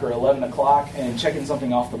 o'clock or 11 o'clock and checking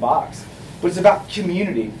something off the box. But it's about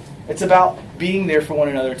community. It's about being there for one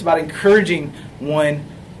another. It's about encouraging one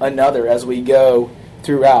another as we go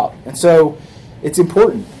throughout. And so it's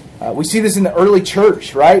important. We see this in the early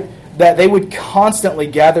church, right? That they would constantly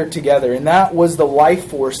gather together. And that was the life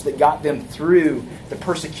force that got them through the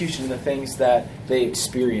persecution and the things that they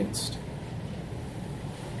experienced.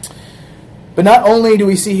 But not only do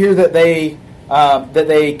we see here that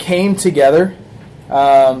they came together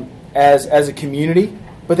as a community,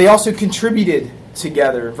 but they also contributed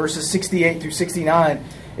together. Verses 68 through 69,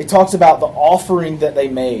 it talks about the offering that they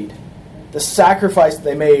made, the sacrifice that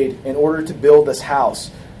they made in order to build this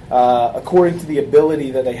house according to the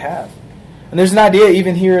ability that they have. And there's an idea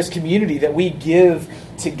even here as community that we give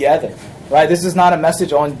together. Right? This is not a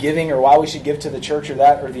message on giving or why we should give to the church or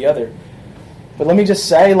that or the other. But let me just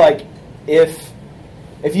say, like, if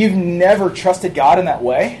you've never trusted God in that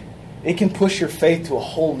way, it can push your faith to a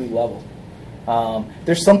whole new level.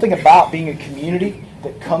 There's something about being a community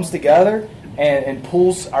that comes together and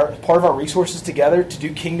pulls part of our resources together to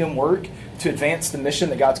do kingdom work, to advance the mission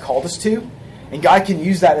that God's called us to. And God can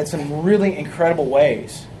use that in some really incredible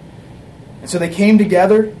ways. And so they came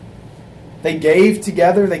together, they gave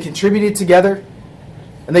together, they contributed together,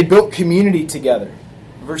 and they built community together.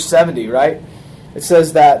 Verse 70, right? It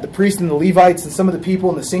says that the priests and the Levites and some of the people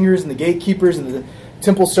and the singers and the gatekeepers and the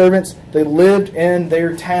temple servants, they lived in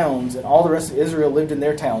their towns, and all the rest of Israel lived in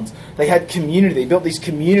their towns. They had community. They built these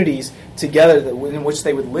communities together in which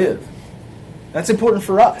they would live. That's important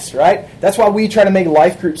for us, right? That's why we try to make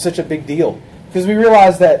life groups such a big deal. Because we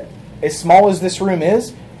realize that as small as this room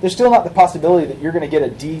is, there's still not the possibility that you're going to get a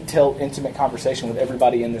detailed, intimate conversation with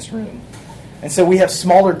everybody in this room. And so we have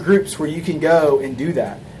smaller groups where you can go and do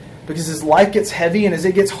that. Because as life gets heavy and as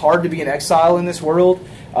it gets hard to be an exile in this world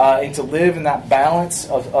and to live in that balance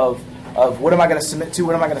of what am I going to submit to,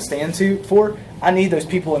 what am I going to stand to for, I need those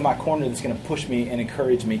people in my corner that's going to push me and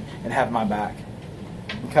encourage me and have my back.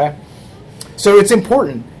 Okay? So it's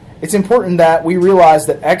important. It's important that we realize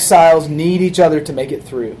that exiles need each other to make it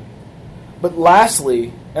through. But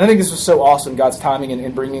lastly, and I think this was so awesome, God's timing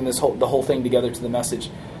in bringing the whole thing together to the message,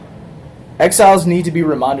 exiles need to be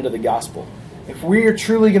reminded of the gospel. If we are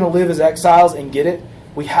truly going to live as exiles and get it,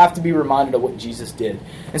 we have to be reminded of what Jesus did.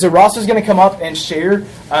 And so Ross is going to come up and share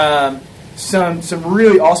some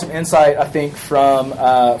really awesome insight, I think, from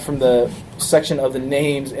the section of the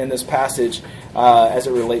names in this passage as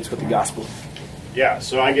it relates with the gospel. Yeah,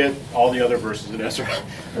 so I get all the other verses in Ezra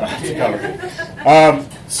to cover.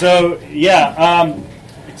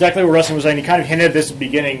 Exactly what Rustin was saying. He kind of hinted at this at the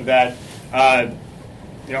beginning that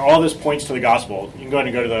all this points to the gospel. You can go ahead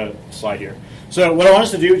and go to the slide here. So what I want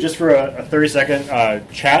us to do, just for a 30-second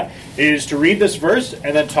chat, is to read this verse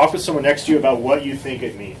and then talk with someone next to you about what you think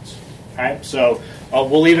it means. Okay? So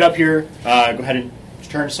we'll leave it up here. Go ahead and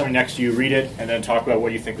turn to someone next to you, read it, and then talk about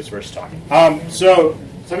what you think this verse is talking about. So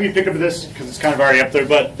some of you picked up this because it's kind of already up there,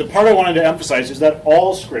 but the part I wanted to emphasize is that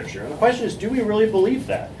all Scripture. And the question is, do we really believe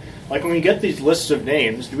that? Like when we get these lists of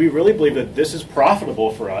names, do we really believe that this is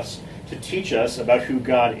profitable for us to teach us about who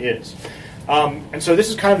God is? And so this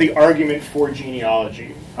is kind of the argument for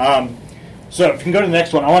genealogy. So if you can go to the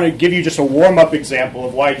next one, I want to give you just a warm-up example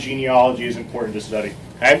of why genealogy is important to study.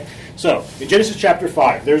 Okay? So in Genesis chapter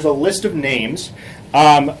 5, there's a list of names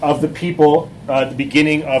of the people at the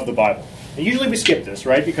beginning of the Bible. And usually we skip this,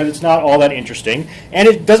 right, because it's not all that interesting, and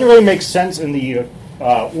it doesn't really make sense in the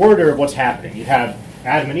order of what's happening. You have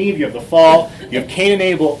Adam and Eve, you have the fall, you have Cain and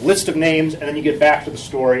Abel, list of names, and then you get back to the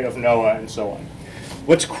story of Noah and so on.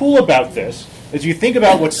 What's cool about this is you think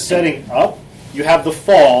about what's setting up. You have the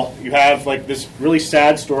fall, you have like this really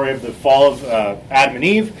sad story of the fall of Adam and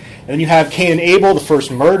Eve, and then you have Cain and Abel, the first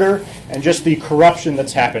murder, and just the corruption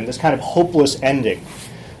that's happened, this kind of hopeless ending.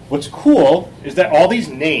 What's cool is that all these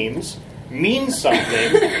names mean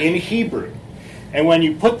something in Hebrew. And when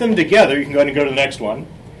you put them together, you can go ahead and go to the next one,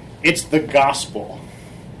 it's the gospel.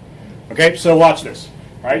 Okay, so watch this.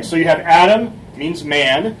 All right, so you have Adam means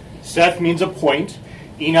man, Seth means appoint,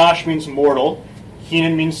 Enosh means mortal,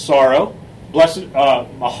 Kenan means sorrow, blessed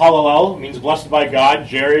Mahalalel means blessed by God,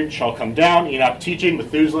 Jared shall come down, Enoch teaching,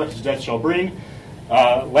 Methuselah his death shall bring,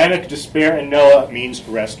 Lamech despair, and Noah means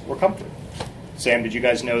rest or comfort. Sam, did you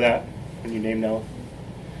guys know that when you named Noah?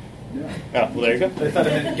 No. Oh, well, there you go. I thought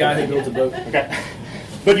it meant the guy who built a boat. Okay.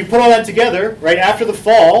 But you put all that together, right after the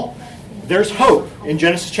fall, there's hope in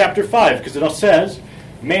Genesis chapter 5, because it all says,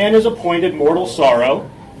 man is appointed mortal sorrow,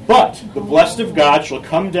 but the blessed of God shall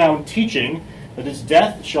come down teaching that his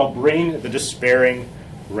death shall bring the despairing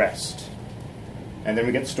rest. And then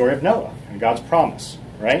we get the story of Noah and God's promise,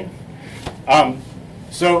 right?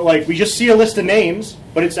 So we just see a list of names,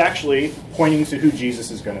 but it's actually pointing to who Jesus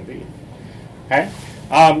is going to be. Okay?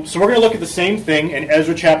 So we're going to look at the same thing in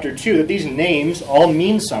Ezra chapter 2, that these names all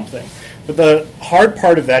mean something. But the hard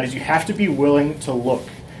part of that is you have to be willing to look.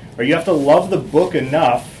 Or you have to love the book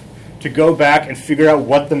enough to go back and figure out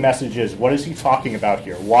what the message is. What is he talking about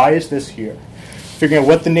here? Why is this here? Figuring out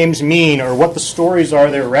what the names mean or what the stories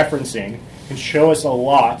are they're referencing can show us a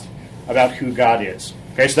lot about who God is.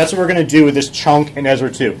 Okay, so that's what we're going to do with this chunk in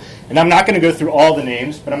Ezra 2. And I'm not going to go through all the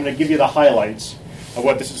names, but I'm going to give you the highlights of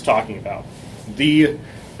what this is talking about. The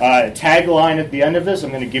tagline at the end of this, I'm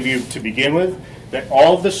going to give you to begin with, that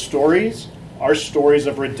all of the stories are stories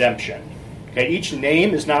of redemption. Okay, each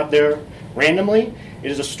name is not there randomly.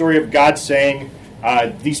 It is a story of God saying,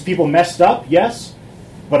 these people messed up, yes,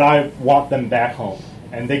 but I want them back home.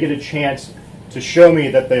 And they get a chance to show me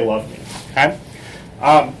that they love me. Okay?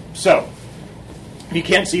 So, if you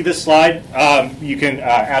can't see this slide, you can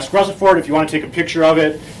ask Russell for it. If you want to take a picture of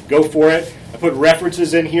it, go for it. I put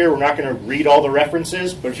references in here. We're not going to read all the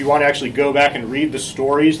references, but if you want to actually go back and read the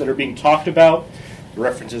stories that are being talked about, the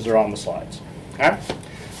references are on the slides. Okay?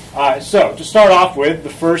 So, to start off with, the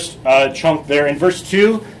first chunk there, in verse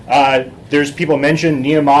 2, there's people mentioned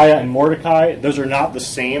Nehemiah and Mordecai. Those are not the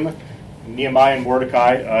same Nehemiah and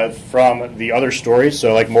Mordecai from the other stories.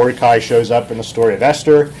 So, like, Mordecai shows up in the story of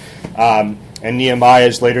Esther, and Nehemiah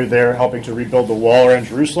is later there helping to rebuild the wall around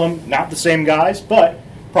Jerusalem. Not the same guys, but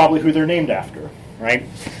probably who they're named after, right?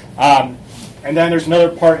 And then there's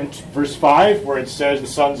another part in verse 5 where it says the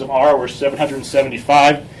sons of Ar were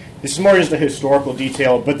 775. This is more just a historical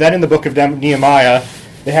detail, but then in the book of Nehemiah,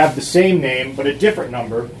 they have the same name, but a different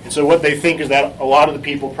number. And so what they think is that a lot of the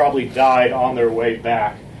people probably died on their way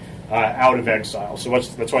back out of exile. So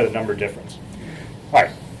that's why the number difference. All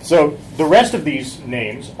right, so the rest of these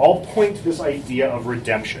names all point to this idea of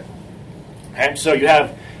redemption. And so you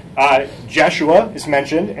have Jeshua is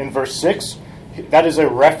mentioned in verse 6. That is a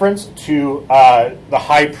reference to the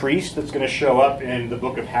high priest that's going to show up in the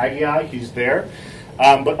book of Haggai. He's there.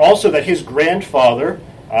 But also that his grandfather,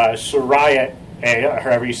 Sariah,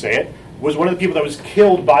 however you say it, was one of the people that was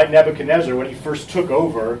killed by Nebuchadnezzar when he first took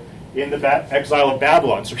over in the exile of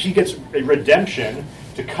Babylon. So he gets a redemption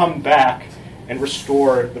to come back and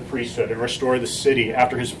restore the priesthood and restore the city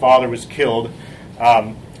after his father was killed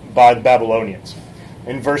by the Babylonians.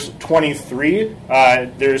 In verse 23,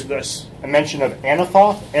 there's this a mention of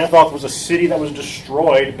Anathoth. Anathoth was a city that was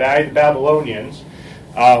destroyed by the Babylonians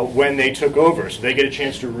when they took over. So they get a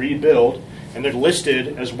chance to rebuild, and they're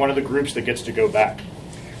listed as one of the groups that gets to go back.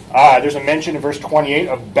 There's a mention in verse 28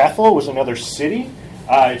 of Bethel was another city.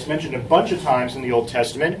 It's mentioned a bunch of times in the Old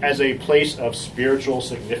Testament as a place of spiritual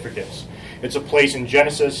significance. It's a place in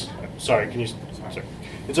Genesis.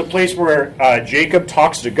 It's a place where Jacob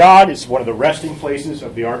talks to God. It's one of the resting places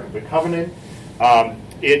of the Ark of the Covenant.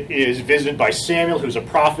 It is visited by Samuel, who's a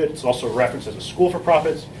prophet. It's also referenced as a school for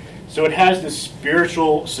prophets. So it has this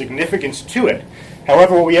spiritual significance to it.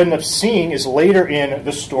 However, what we end up seeing is later in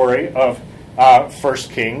the story of 1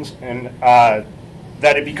 Kings, and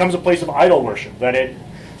that it becomes a place of idol worship, that it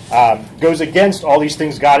goes against all these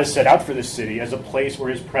things God has set out for this city as a place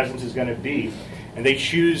where his presence is going to be. And they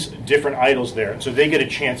choose different idols there. And so they get a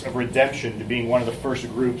chance of redemption to being one of the first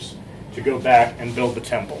groups to go back and build the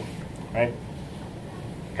temple. Right?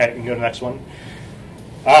 Okay, we can go to the next one.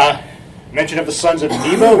 Mention of the sons of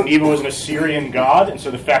Nebo. Nebo was an Assyrian god, and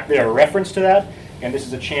so the fact they are a reference to that, and this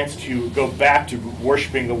is a chance to go back to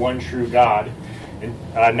worshiping the one true God and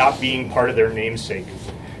not being part of their namesake.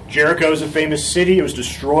 Jericho is a famous city. It was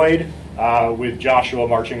destroyed with Joshua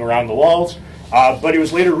marching around the walls. But it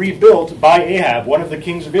was later rebuilt by Ahab, one of the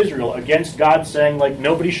kings of Israel, against God saying, like,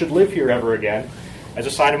 nobody should live here ever again, as a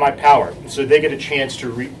sign of my power. And so they get a chance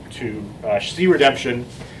to see redemption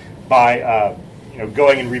by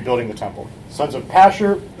going and rebuilding the temple. Sons of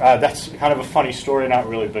Pashur, that's kind of a funny story, not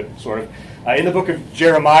really, but sort of. In the book of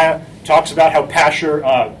Jeremiah, talks about how Pashur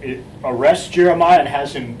arrests Jeremiah and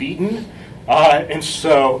has him beaten. And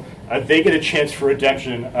so they get a chance for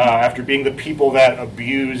redemption after being the people that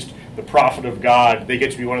abused the prophet of God. They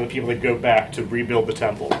get to be one of the people that go back to rebuild the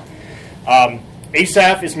temple.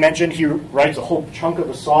 Asaph is mentioned. He writes a whole chunk of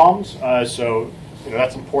the Psalms, so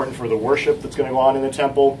that's important for the worship that's going to go on in the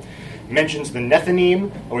temple. Mentions the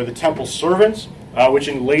Nethinim, or the temple servants, which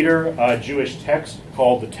in later Jewish texts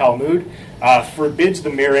called the Talmud, forbids the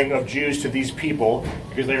marrying of Jews to these people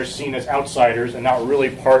because they are seen as outsiders and not really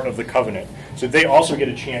part of the covenant. So they also get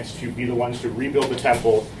a chance to be the ones to rebuild the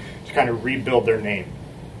temple, to kind of rebuild their name.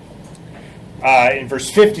 In verse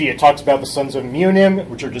 50, it talks about the sons of Munim,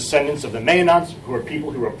 which are descendants of the Maonites, who are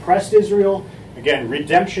people who oppressed Israel. Again,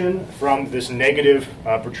 redemption from this negative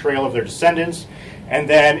portrayal of their descendants. And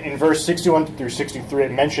then in verse 61 through 63,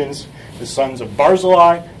 it mentions the sons of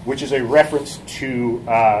Barzillai, which is a reference to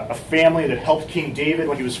a family that helped King David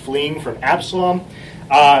when he was fleeing from Absalom.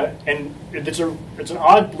 And it's an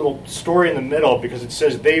odd little story in the middle because it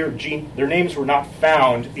says their names were not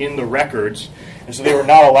found in the records, and so they were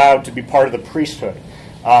not allowed to be part of the priesthood.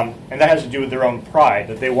 And that has to do with their own pride,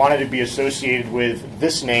 that they wanted to be associated with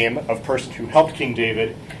this name of person who helped King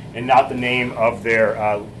David and not the name of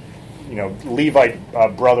their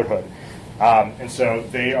Levite brotherhood. And so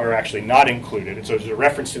they are actually not included. And so there's a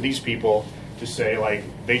reference to these people to say, like,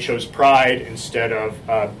 they chose pride instead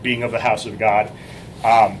of being of the house of God.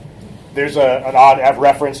 There's an odd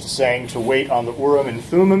reference to saying to wait on the Urim and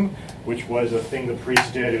Thummim, which was a thing the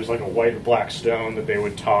priests did. It was like a white or black stone that they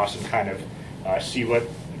would toss and kind of see what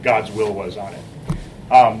God's will was on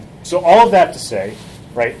it. So all of that to say,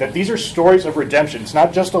 right, that these are stories of redemption. It's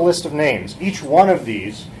not just a list of names. Each one of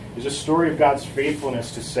these is a story of God's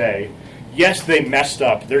faithfulness to say, yes, they messed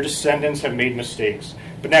up. Their descendants have made mistakes.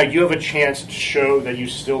 But now you have a chance to show that you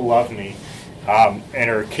still love me and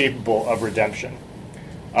are capable of redemption.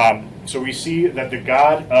 So we see that the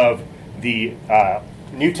God of the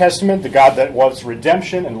New Testament, the God that was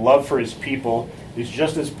redemption and love for his people, is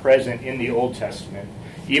just as present in the Old Testament,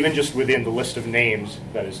 even just within the list of names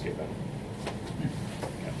that is given.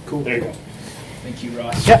 Cool. There you go. Thank you,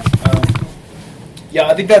 Ross. Yeah.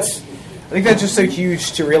 I think that's just so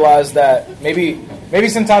huge to realize that maybe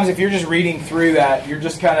sometimes if you're just reading through that, you're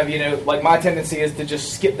just kind of, like my tendency is to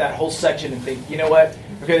just skip that whole section and think, you know what,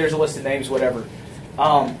 okay, there's a list of names, whatever.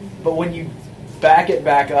 But when you back it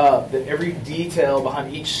back up, that every detail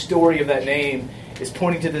behind each story of that name is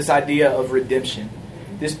pointing to this idea of redemption.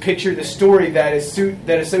 This picture, this story that is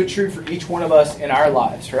so true for each one of us in our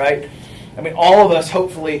lives, right? I mean, all of us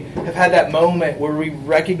hopefully have had that moment where we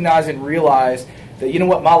recognize and realize that, you know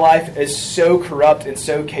what, my life is so corrupt and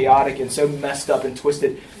so chaotic and so messed up and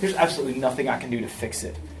twisted, there's absolutely nothing I can do to fix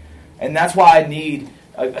it. And that's why I need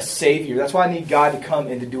a Savior. That's why I need God to come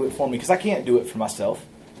and to do it for me, because I can't do it for myself.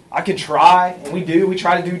 I can try, and we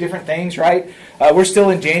try to do different things, right? We're still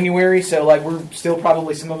in January, so like we're still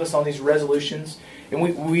probably, some of us, on these resolutions. And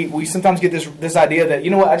we sometimes get this idea that,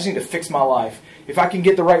 you know what, I just need to fix my life. If I can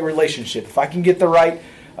get the right relationship, if I can get the right,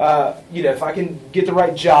 if I can get the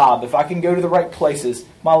right job, if I can go to the right places,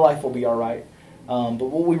 my life will be all right. But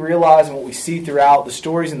what we realize and what we see throughout the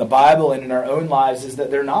stories in the Bible and in our own lives is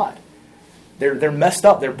that they're not. They're messed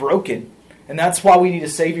up. They're broken. And that's why we need a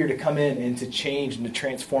Savior to come in and to change and to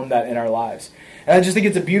transform that in our lives. And I just think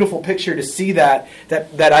it's a beautiful picture to see that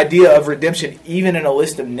idea of redemption even in a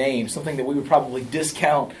list of names, something that we would probably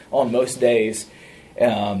discount on most days.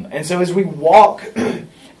 And so as we walk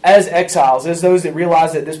as exiles, as those that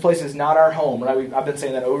realize that this place is not our home, right? I've been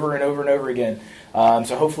saying that over and over and over again.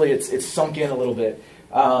 So hopefully it's sunk in a little bit.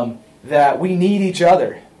 That we need each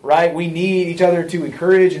other, right? We need each other to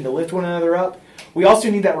encourage and to lift one another up. We also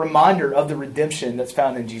need that reminder of the redemption that's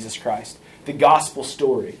found in Jesus Christ. The gospel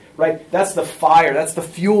story, right? That's the fire. That's the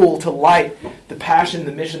fuel to light the passion,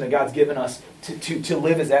 the mission that God's given us to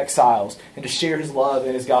live as exiles and to share His love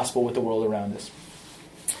and His gospel with the world around us.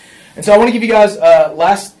 And so I want to give you guys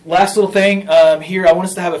last little thing here. I want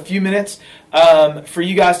us to have a few minutes for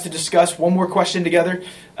you guys to discuss one more question together.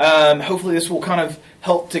 Hopefully this will kind of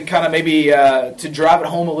help to kind of maybe to drive it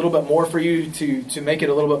home a little bit more for you, to make it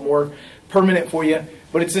a little bit more permanent for you.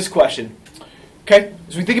 But it's this question. Okay,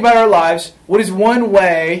 as we think about our lives, what is one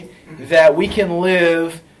way that we can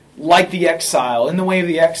live like the exile, in the way of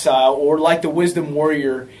the exile, or like the wisdom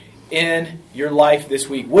warrior in your life this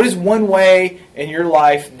week? What is one way in your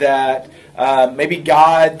life that maybe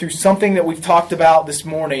God, through something that we've talked about this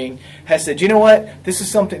morning, has said, you know what, this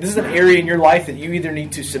is an area in your life that you either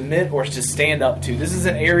need to submit or to stand up to. This is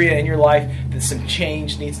an area in your life that some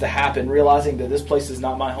change needs to happen, realizing that this place is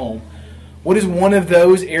not my home. What is one of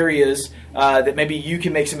those areas that maybe you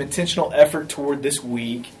can make some intentional effort toward this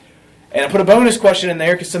week? And I put a bonus question in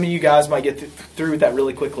there because some of you guys might get through with that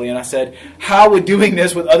really quickly. And I said, how would doing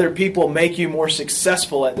this with other people make you more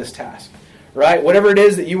successful at this task? Right? Whatever it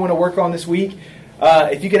is that you want to work on this week,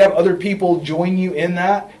 if you could have other people join you in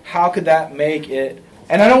that, how could that make it?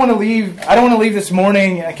 And I don't want to leave this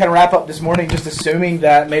morning, and kind of wrap up this morning just assuming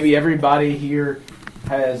that maybe everybody here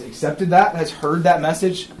has accepted that, has heard that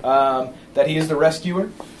message, that He is the rescuer.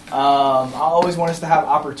 I always want us to have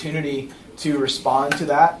opportunity to respond to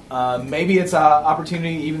that. Maybe it's an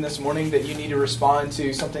opportunity even this morning that you need to respond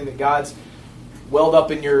to something that God's welled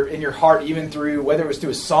up in your heart, even through, whether it was through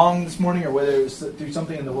a song this morning or whether it was through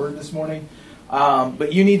something in the Word this morning.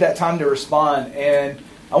 But you need that time to respond. And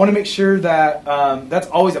I want to make sure that that's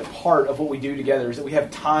always a part of what we do together, is that we have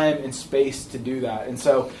time and space to do that. And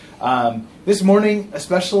so this morning,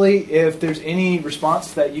 especially if there's any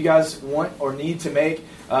response that you guys want or need to make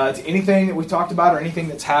to anything that we've talked about or anything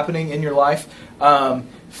that's happening in your life,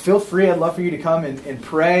 feel free. I'd love for you to come and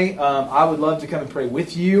pray. I would love to come and pray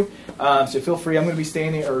with you. So feel free. I'm going to be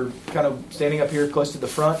standing up here close to the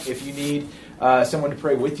front if you need someone to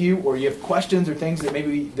pray with you, or you have questions or things that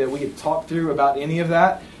maybe that we could talk through about any of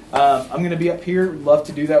that. I'm going to be up here. Love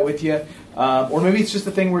to do that with you. Or maybe it's just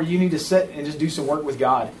a thing where you need to sit and just do some work with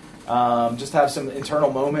God. just have some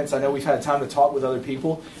internal moments. I know we've had time to talk with other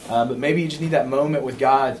people, but maybe you just need that moment with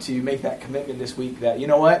God to make that commitment this week that, you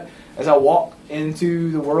know what, as I walk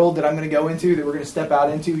into the world that I'm going to go into, that we're going to step out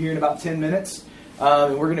into here in about 10 minutes,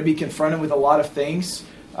 and we're going to be confronted with a lot of things,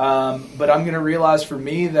 but I'm going to realize for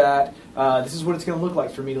me that this is what it's going to look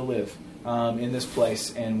like for me to live in this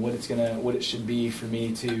place, and what it should be for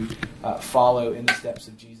me to follow in the steps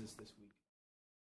of Jesus.